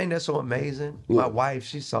 And the thing that's so amazing, my wife,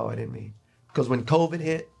 she saw it in me. Because when COVID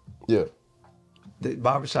hit, the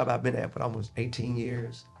barbershop I've been at for almost 18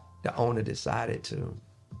 years, the owner decided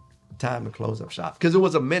time to close up shop. Because it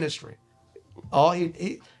was a ministry.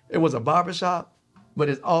 It was a barbershop, but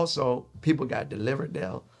it's also, people got delivered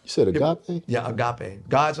there. You said agape? Yeah, agape.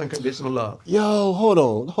 God's unconditional love. Yo, hold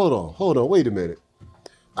on. Wait a minute.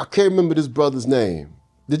 I can't remember this brother's name.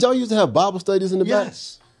 Did y'all used to have Bible studies in the back?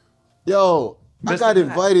 Yes. Yo, I got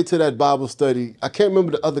invited to that Bible study. I can't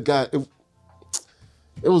remember the other guy.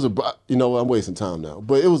 It was I'm wasting time now.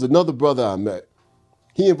 But it was another brother I met.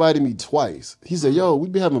 He invited me twice. He said, yo, we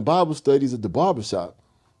be having Bible studies at the barbershop.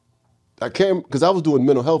 I came, because I was doing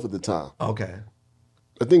mental health at the time. Okay.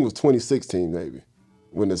 I think it was 2016 maybe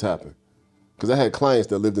when this happened. Because I had clients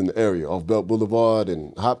that lived in the area off Belt Boulevard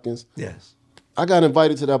and Hopkins. Yes. I got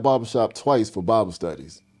invited to that barbershop twice for Bible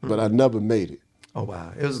studies, but I never made it. Oh,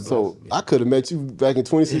 wow. It was so I could have met you back in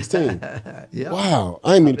 2016. Yeah. Wow.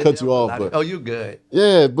 I didn't mean to cut you off. But, you good.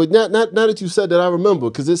 Yeah, but now that you said that, I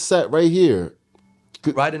remember, because it sat right here.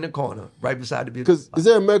 Right in the corner, right beside the beauty. Because is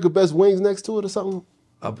there America Best Wings next to it or something?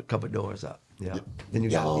 Up a couple doors up. Yeah. Then you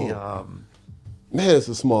got the man, it's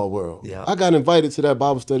a small world. Yeah. I got invited to that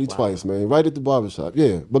Bible study twice, man. Right at the barbershop.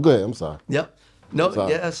 Yeah. But go ahead. I'm sorry. Yep. No.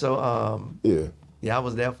 Yeah. So I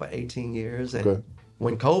was there for 18 years, and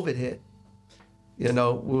when COVID hit, we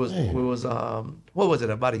was what was it,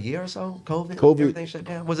 about a year or so? COVID. Everything shut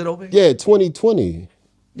down. Was it over? Yeah, 2020.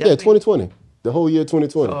 Yeah, 2020. The whole year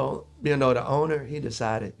 2020. So the owner, he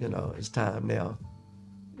decided, it's time now.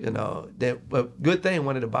 But good thing,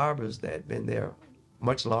 one of the barbers that had been there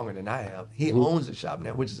much longer than I have, he owns the shop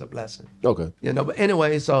now, which is a blessing. Okay. But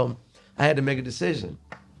anyway, so I had to make a decision.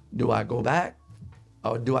 Do I go back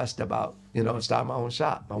or do I step out, start my own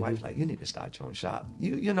shop? My wife's like, you need to start your own shop.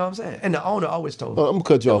 You know what I'm saying? And the owner always told me. I'm going to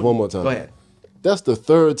cut you off one more time. Go ahead. That's the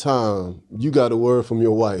third time you got a word from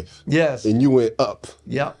your wife. Yes. And you went up.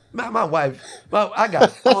 Yep. My wife,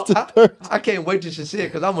 I can't wait till she see it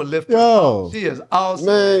because I'm going to lift her up. She is awesome.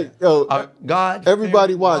 Man, God.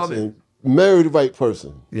 Everybody watching, marry the right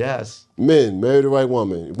person. Yes. Men, marry the right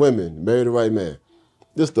woman. Women, marry the right man.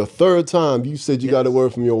 This is the third time you said you got a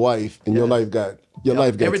word from your wife and your life got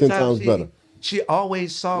 10 times better. She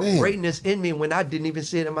always saw greatness in me when I didn't even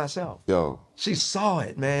see it in myself. Yo. She saw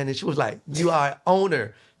it, man, and she was like, you are an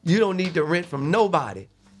owner. You don't need to rent from nobody.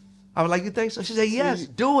 I was like, you think so? She said, yes,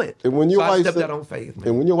 do it. And when your so I wife stepped said, out on faith, man.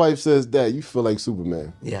 And when your wife says that, you feel like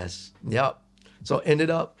Superman. Yes. Yep. So ended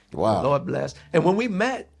up, Wow. Lord bless. And when we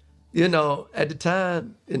met, you know, at the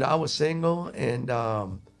time, you know, I was single and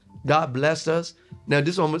God blessed us. Now,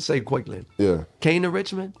 this one I'm going to say quickly. Yeah. Came to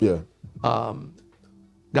Richmond. Yeah.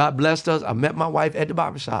 God blessed us. I met my wife at the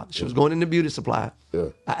barbershop. She was going in the beauty supply. Yeah.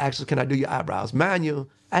 I asked her, can I do your eyebrows? Mind you,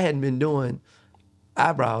 I hadn't been doing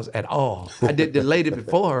eyebrows at all. I did the lady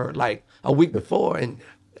before her, like a week before, and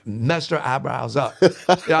messed her eyebrows up.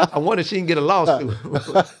 I wondered if she can get a lawsuit.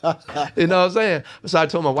 You know what I'm saying? So I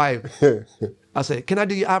told my wife, I said, can I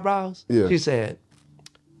do your eyebrows? Yeah. She said,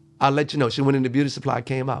 I'll let you know. She went in the beauty supply,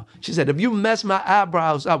 came out. She said, if you mess my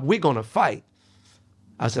eyebrows up, we're going to fight.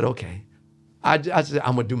 I said, okay. I said,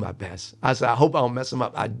 I'm going to do my best. I said, I hope I don't mess them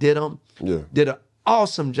up. I did them. Yeah. Did an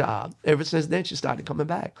awesome job. Ever since then, she started coming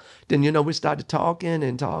back. Then, you know, we started talking.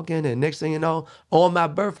 And next thing you know, on my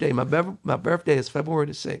birthday, my birthday is February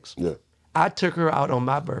the 6th. Yeah. I took her out on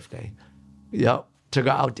my birthday. Yep. Took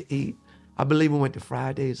her out to eat. I believe we went to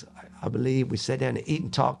Fridays. I believe we sat down and eat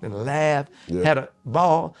and talked and laughed, had a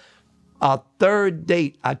ball. Our third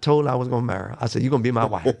date, I told her I was going to marry her. I said, you're going to be my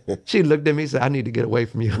wife. She looked at me and said, I need to get away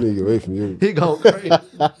from you. I need to get away from you. He going crazy.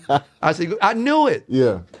 I said, I knew it.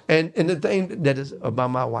 Yeah. And the thing that is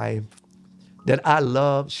about my wife that I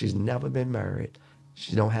love, she's never been married.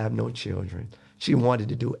 She don't have no children. She wanted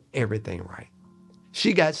to do everything right.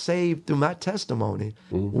 She got saved through my testimony,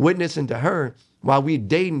 witnessing to her while we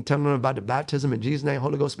dating, telling her about the baptism in Jesus' name,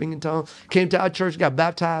 Holy Ghost speaking in tongues. Came to our church, got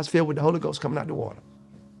baptized, filled with the Holy Ghost coming out the water.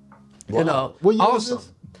 Wow. You know, What year awesome. was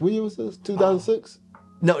this? What year was this? 2006?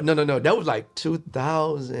 No. That was like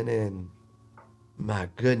 2000 and, my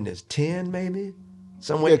goodness, 10 maybe?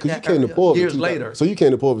 Somewhere Yeah, because you came to Port years later. So you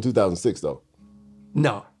came to Port in 2006, though?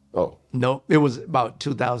 No. Oh. No, it was about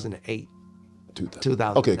 2008.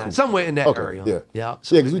 2009. Okay, cool. Somewhere in that area. Yeah. Yeah,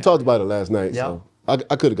 because we talked about it last night. Yeah. So I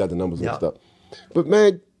could have got the numbers Yeah. mixed up. But,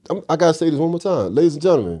 man, I got to say this one more time. Ladies and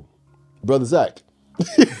gentlemen, Brother Zach.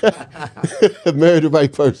 Marry the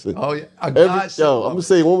right person. Oh, yeah. I'm going to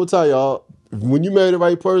say it one more time, y'all. When you marry the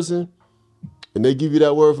right person and they give you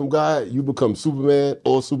that word from God, you become Superman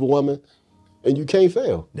or Superwoman, and you can't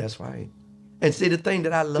fail. That's right. And see, the thing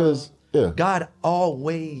that I love, God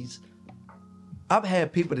always, I've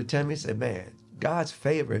had people to tell me, say, man, God's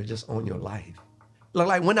favor is just on your life.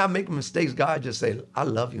 Like when I make mistakes, God just say, I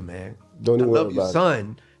love you, man. Don't even I worry love you, about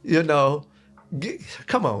son. You know,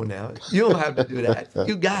 come on now. You don't have to do that.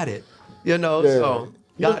 You got it. You know, so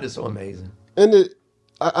God is so amazing. And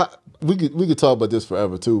we could talk about this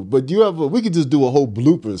forever too. But we could just do a whole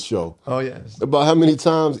bloopers show. Oh yes. About how many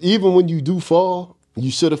times, even when you do fall, you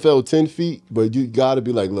should have fell 10 feet, but you got to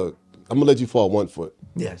be like, look, I'm gonna let you fall 1 foot.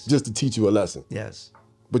 Yes. Just to teach you a lesson. Yes.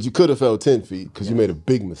 But you could have fell 10 feet because you made a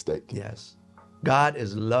big mistake. Yes. God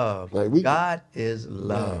is love. God is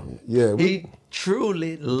love. Yeah. He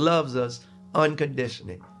truly loves us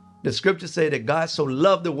unconditionally. The scriptures say that God so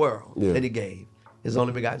loved the world that he gave his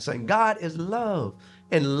only begotten son. God is love.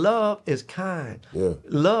 And love is kind. Yeah.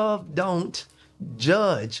 Love don't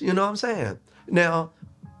judge. You know what I'm saying? Now,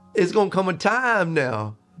 it's going to come a time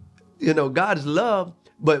now, you know, God is love,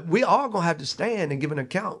 but we are going to have to stand and give an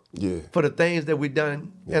account for the things that we've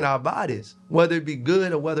done in our bodies, whether it be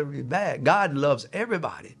good or whether it be bad. God loves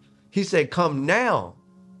everybody. He said, come now,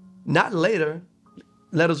 not later.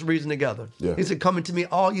 Let us reason together. Yeah. He said, come unto me,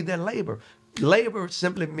 all you that labor. Labor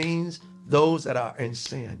simply means those that are in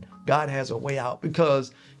sin. God has a way out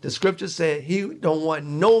because the scripture said he don't want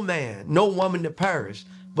no man, no woman to perish,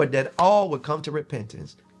 but that all would come to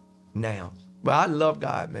repentance now. But I love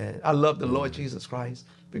God, man. I love the Lord Jesus Christ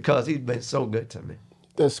because he's been so good to me.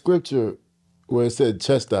 That scripture where it said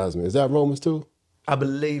chastisement, is that Romans 2? I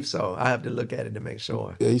believe so. I have to look at it to make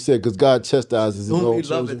sure. Yeah, he said, because God chastises his own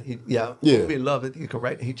children. Whom he loveth, he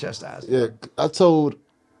correct, he chastises. Yeah, I can't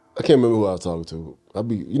remember who I was talking to.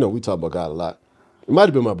 We talk about God a lot. It might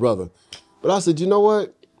have been my brother. But I said, you know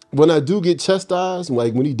what? When I do get chastised,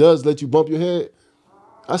 like when he does let you bump your head,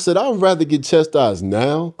 I said, I'd rather get chastised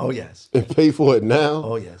now. Oh, yes. And pay for it now.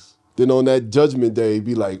 Oh, yes. Than on that judgment day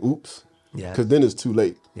be like, oops. Yes. Because then it's too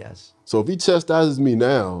late. Yes. So if he chastises me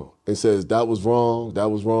now and says, that was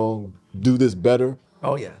wrong, do this better.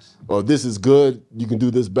 Oh, yes. Or this is good, you can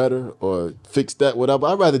do this better, or fix that, whatever.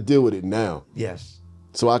 I'd rather deal with it now. Yes.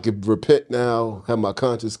 So I could repent now, have my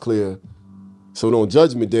conscience clear. So on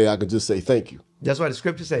judgment day, I can just say thank you. That's why the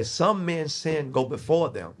scripture says some men's sin go before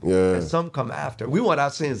them, and some come after. We want our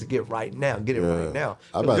sins to get right now, right now.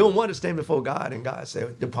 We don't want to stand before God and God say,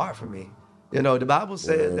 depart from me. You know, the Bible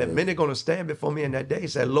says that many are going to stand before me in that day. He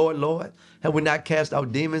said, Lord, Lord, have we not cast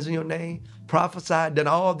out demons in your name? Prophesied, done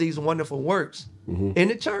all these wonderful works in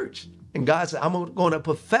the church. And God said, I'm going to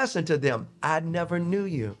profess unto them, I never knew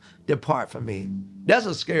you. Depart from me. That's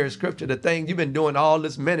a scary scripture to think you've been doing all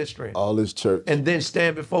this ministry. All this church. And then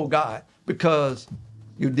stand before God because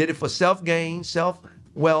you did it for self-gain,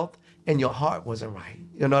 self-wealth, and your heart wasn't right.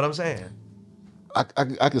 You know what I'm saying? I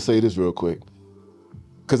can say this real quick.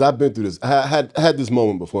 Because I've been through this. I had this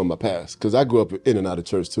moment before in my past. Because I grew up in and out of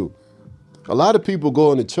church too. A lot of people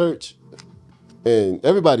go into church, and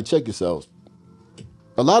everybody check yourselves.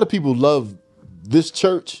 A lot of people love this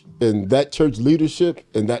church and that church leadership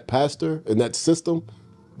and that pastor and that system,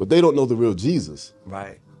 but they don't know the real Jesus.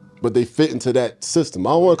 Right. But they fit into that system.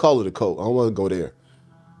 I don't want to call it a cult. I don't want to go there.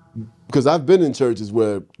 Because I've been in churches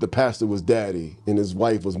where the pastor was daddy and his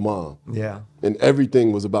wife was mom. Yeah. And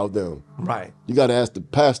everything was about them. Right. You got to ask the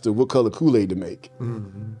pastor what color Kool-Aid to make.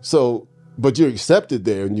 Mm-hmm. So, but you're accepted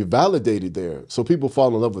there and you're validated there. So people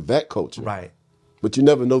fall in love with that culture. Right. But you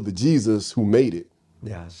never know the Jesus who made it.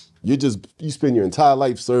 Yes. You spend your entire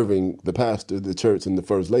life serving the pastor, the church, and the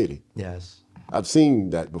first lady. Yes. I've seen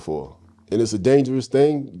that before. And it's a dangerous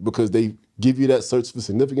thing because they give you that search for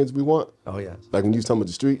significance we want. Oh, yes. Like when you was talking about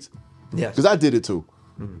the streets. Yes. Because I did it too.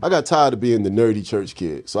 I got tired of being the nerdy church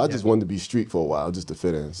kid. So I just wanted to be street for a while just to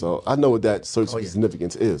fit in. So I know what that search for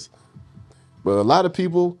significance is. But a lot of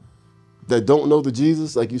people that don't know the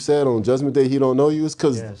Jesus, like you said, on Judgment Day, he don't know you, is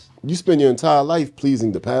because you spend your entire life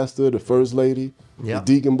pleasing the pastor, the first lady, the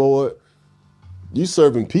deacon board. You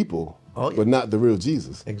serving people, but not the real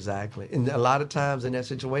Jesus. Exactly. And a lot of times in that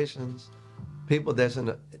situations, people that's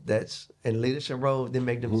in leadership roles, they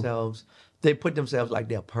make themselves, they put themselves like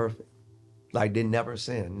they're perfect, like they never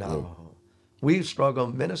sin. No. We struggle,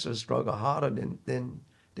 ministers struggle harder than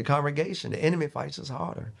the congregation. The enemy fights us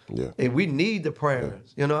harder. Yeah. And we need the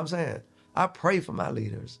prayers. You know what I'm saying? I pray for my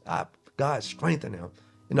leaders. God strengthen them.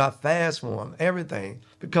 You know, I fast for them, everything,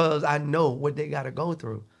 because I know what they got to go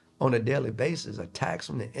through on a daily basis, attacks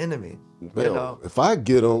from the enemy. Man, you know, if I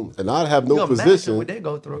get them and I have no position, imagine what they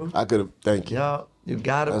go through. I could have, thank you. Yeah, you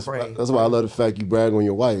got to pray. That's why I love the fact you brag on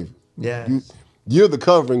your wife. Yes. You're the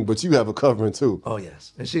covering, but you have a covering too. Oh,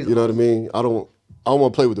 yes. And she's, you know what I mean? I don't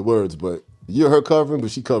want to play with the words, but you're her covering, but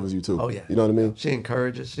she covers you too. Oh, yeah. You know what I mean? She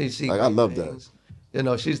encourages. She sees I love things. That. You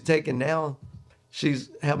know, she's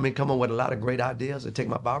helped me come up with a lot of great ideas to take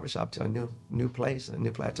my barbershop to a new place, a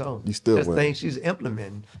new plateau. You still There's things she's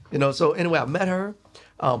implementing. You know, so anyway, I met her,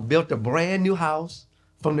 built a brand new house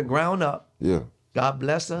from the ground up. Yeah. God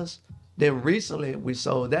bless us. Then recently we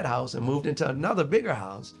sold that house and moved into another bigger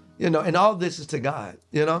house. You know, and all this is to God.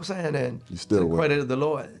 You know what I'm saying? And you still to the credit of the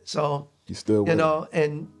Lord. So you still you know,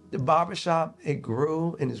 and the barbershop, it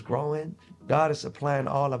grew and is growing. God is supplying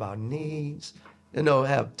all of our needs. You know,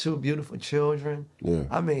 have 2 beautiful children. Yeah.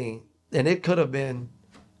 I mean, and it could have been,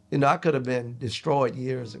 you know, I could have been destroyed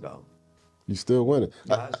years ago. You still winning.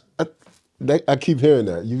 Yes. I keep hearing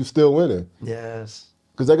that. You still winning. Yes.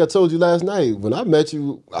 Because like I told you last night, when I met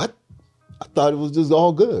you, I thought it was just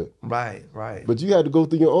all good. Right, right. But you had to go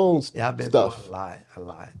through your own stuff. Yeah, I've been through a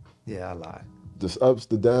lot. Yeah, a lot. The ups,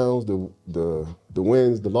 the downs, the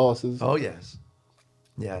wins, the losses. Oh, yes.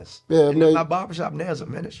 Yes. Yeah, and man. my barbershop now is a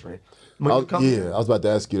ministry. I was about to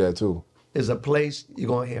ask you that too. Is a place you're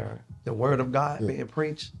going to hear the word of God being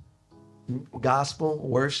preached, gospel,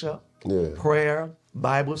 worship, prayer,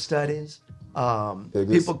 Bible studies.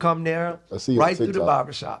 People come there right through the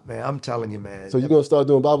barbershop, man. I'm telling you, man. So you're going to start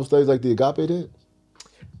doing Bible studies like the Agape did?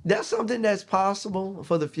 That's something that's possible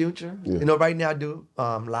for the future. Yeah. You know, right now I do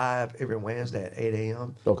live every Wednesday at 8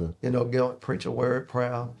 a.m. Okay. You know, preach a word,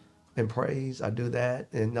 prayer, and praise. I do that.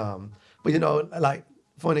 And but you know, like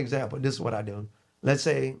for an example, this is what I do. Let's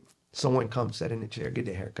say someone comes, sit in the chair, get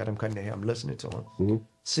their hair cut. I'm cutting their hair. I'm listening to them,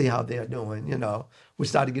 see how they're doing. You know, we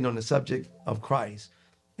started getting on the subject of Christ,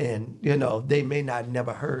 and you know, they may not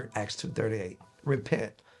never heard Acts 2:38.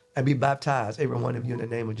 Repent and be baptized, every one of you, in the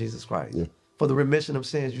name of Jesus Christ. Yeah. For the remission of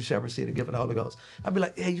sins, you shall receive the gift of the Holy Ghost. I'd be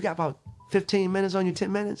like, hey, you got about 15 minutes on you,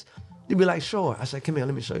 10 minutes? They'd be like, sure. I said, come here,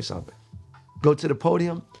 let me show you something. Go to the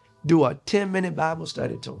podium, do a 10-minute Bible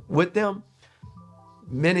study with them.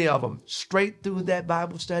 Many of them, straight through that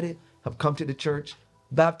Bible study, have come to the church,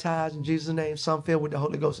 baptized in Jesus' name, some filled with the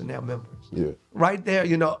Holy Ghost, and they're members. Yeah. Right there,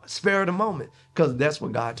 you know, spare the moment, because that's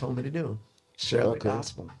what God told me to do. Share the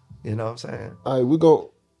gospel. You know what I'm saying? All right, we're going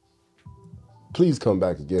to... Please come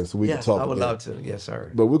back again so we can talk I would again. love to. Yes, sir.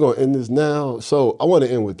 But we're going to end this now. So I want to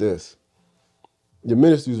end with this. Your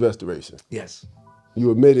ministry's restoration. Yes.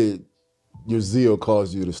 You admitted your zeal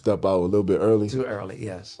caused you to step out a little bit early. Too early,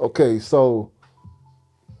 yes. Okay, so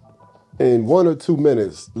In 1 or 2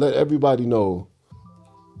 minutes, let everybody know,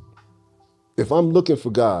 if I'm looking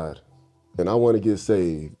for God and I want to get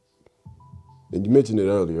saved, and you mentioned it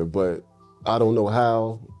earlier, but I don't know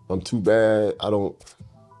how, I'm too bad,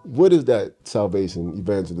 what is that salvation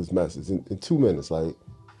evangelist message? In 2 minutes, like,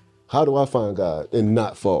 how do I find God and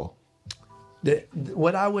not fall?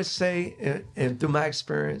 What I would say, and through my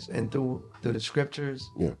experience and through the scriptures,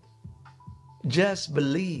 Yeah. just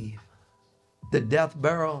believe the death,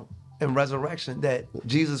 burial, and resurrection, that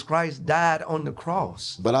Jesus Christ died on the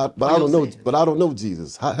cross. But I don't know. But I don't know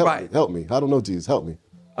Jesus. Help me. I don't know Jesus. Help me.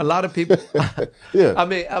 A lot of people. Yeah. I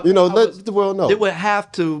mean, let the world know. It would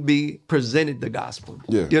have to be presented the gospel.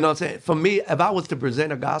 Yeah. You know what I'm saying? For me, if I was to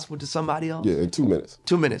present a gospel to somebody else, yeah, in 2 minutes.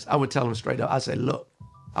 2 minutes, I would tell them straight up. I say, look,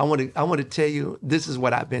 I want to tell you, this is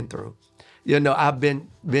what I've been through. You know, I've been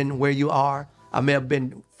where you are. I may have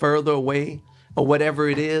been further away or whatever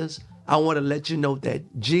it is. I want to let you know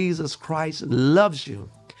that Jesus Christ loves you,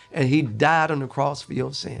 and he died on the cross for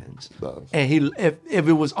your sins. Love. And if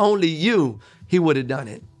it was only you, he would have done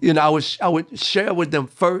it. You know, I would share with them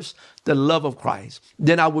first the love of Christ.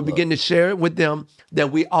 Then I would begin to share it with them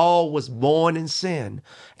that we all was born in sin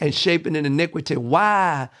and shaping in iniquity.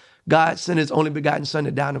 Why God sent his only begotten son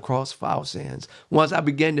to die on the cross for our sins. Once I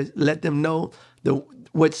began to let them know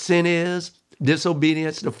what sin is,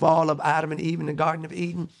 disobedience, the fall of Adam and Eve in the Garden of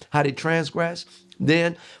Eden, how they transgressed.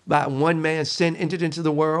 Then by one man, sin entered into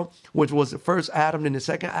the world, which was the first Adam and the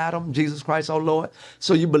second Adam, Jesus Christ, our Lord.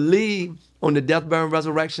 So you believe on the death, burial, and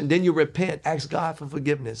resurrection. Then you repent, ask God for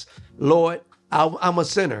forgiveness. Lord, I'm a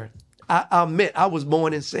sinner. I admit I was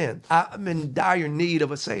born in sin. I'm in dire need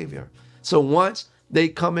of a Savior. So once they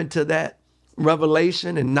come into that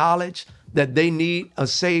revelation and knowledge that they need a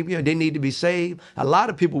Savior, they need to be saved, a lot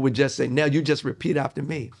of people would just say, now you just repeat after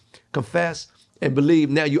me. Confess and believe,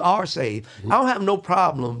 now you are saved. I don't have no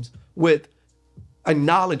problems with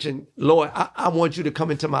acknowledging, Lord, I want you to come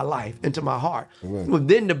into my life, into my heart. Well,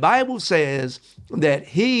 then the Bible says that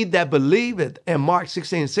he that believeth, in Mark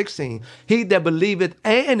 16:16, he that believeth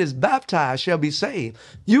and is baptized shall be saved.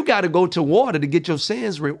 You got to go to water to get your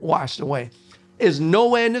sins washed away. Is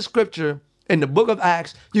nowhere in the scripture, in the book of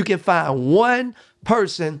Acts, you can find one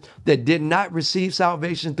person that did not receive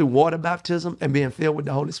salvation through water baptism and being filled with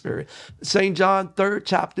the Holy Spirit. St. John 3rd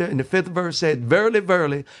chapter in the 5th verse said, verily,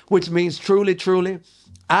 verily, which means truly, truly,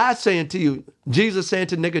 I say unto you, Jesus saying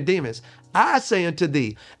to Nicodemus, I say unto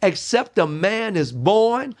thee, except a man is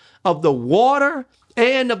born of the water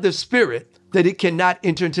and of the Spirit, that he cannot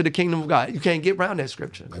enter into the kingdom of God. You can't get around that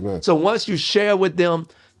scripture. Amen. So once you share with them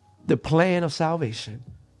the plan of salvation,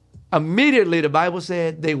 immediately the Bible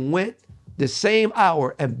said they went the same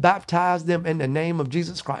hour and baptized them in the name of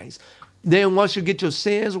Jesus Christ. Then once you get your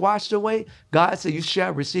sins washed away, God said you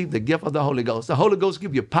shall receive the gift of the Holy Ghost. The Holy Ghost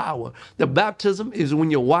give you power. The baptism is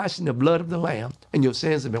when you're washed in the blood of the Lamb and your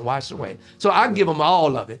sins have been washed away. So I give them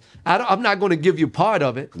all of it. I'm not going to give you part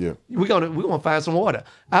of it. Yeah. We're gonna find some water.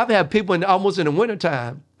 I've had people almost in the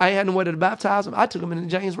wintertime, I ain't had no way to baptize them. I took them in the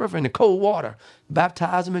James River in the cold water,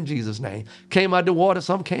 baptized them in Jesus' name. Came out of the water,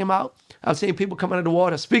 some came out. I've seen people come out of the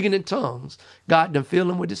water speaking in tongues. God done fill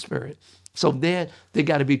them with the Spirit. So then they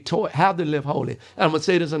got to be taught how to live holy. And I'm going to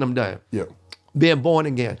say this and I'm done. Yeah. Being born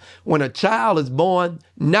again. When a child is born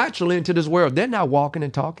naturally into this world, they're not walking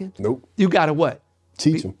and talking. Nope. You got to what?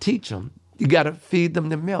 Teach them. Teach them. You got to feed them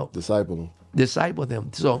the milk. Disciple them. Disciple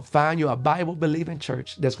them. So find you a Bible-believing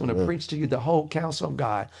church that's going to preach to you the whole counsel of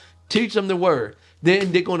God. Teach them the word.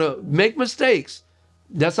 Then they're going to make mistakes.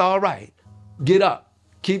 That's all right. Get up.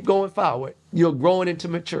 Keep going forward. You're growing into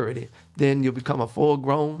maturity. Then you'll become a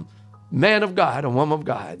full-grown man of God, a woman of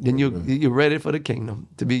God. Then you're ready for the kingdom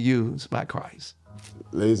to be used by Christ.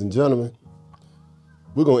 Ladies and gentlemen,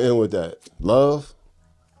 we're going to end with that. Love,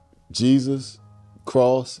 Jesus,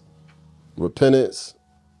 cross, repentance,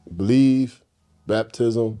 believe,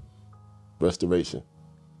 baptism, restoration.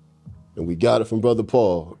 And we got it from Brother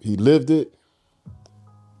Paul. He lived it.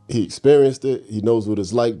 He experienced it. He knows what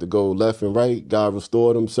it's like to go left and right. God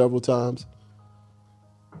restored him several times.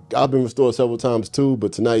 I've been restored several times too,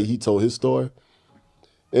 but tonight he told his story.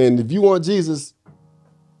 And if you want Jesus,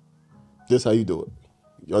 this is how you do it.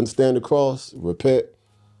 You understand the cross, repent,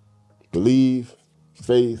 believe,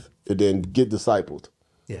 faith, and then get discipled.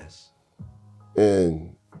 Yes.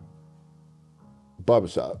 And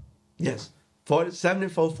barbershop. Yes.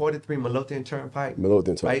 7443 Midlothian Turnpike.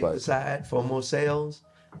 Midlothian Turnpike. Right beside for more sales.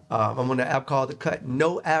 I'm on the app called The Cut.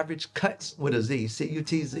 No Average Cuts with a Z,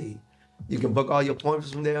 C-U-T-Z. You can book all your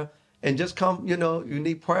appointments from there and just come, you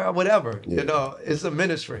need prayer, whatever. Yeah. It's a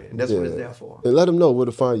ministry and that's what it's there for. And let them know where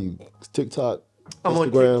to find you. TikTok, I'm Instagram.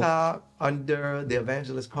 on TikTok under the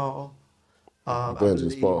evangelist Paul. Evangelist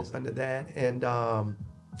I believe Paul. it's under that. And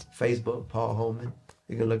Facebook, Paul Holman.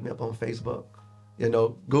 You can look me up on Facebook. You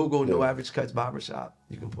know, Google No Average Cuts Barbershop.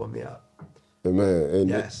 You can pull me up. Amen. And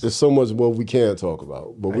Yes. there's so much more we can talk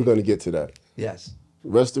about, but we're going to get to that. Yes.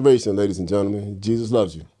 Restoration, ladies and gentlemen. Jesus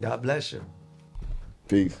loves you. God bless you.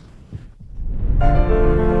 Peace.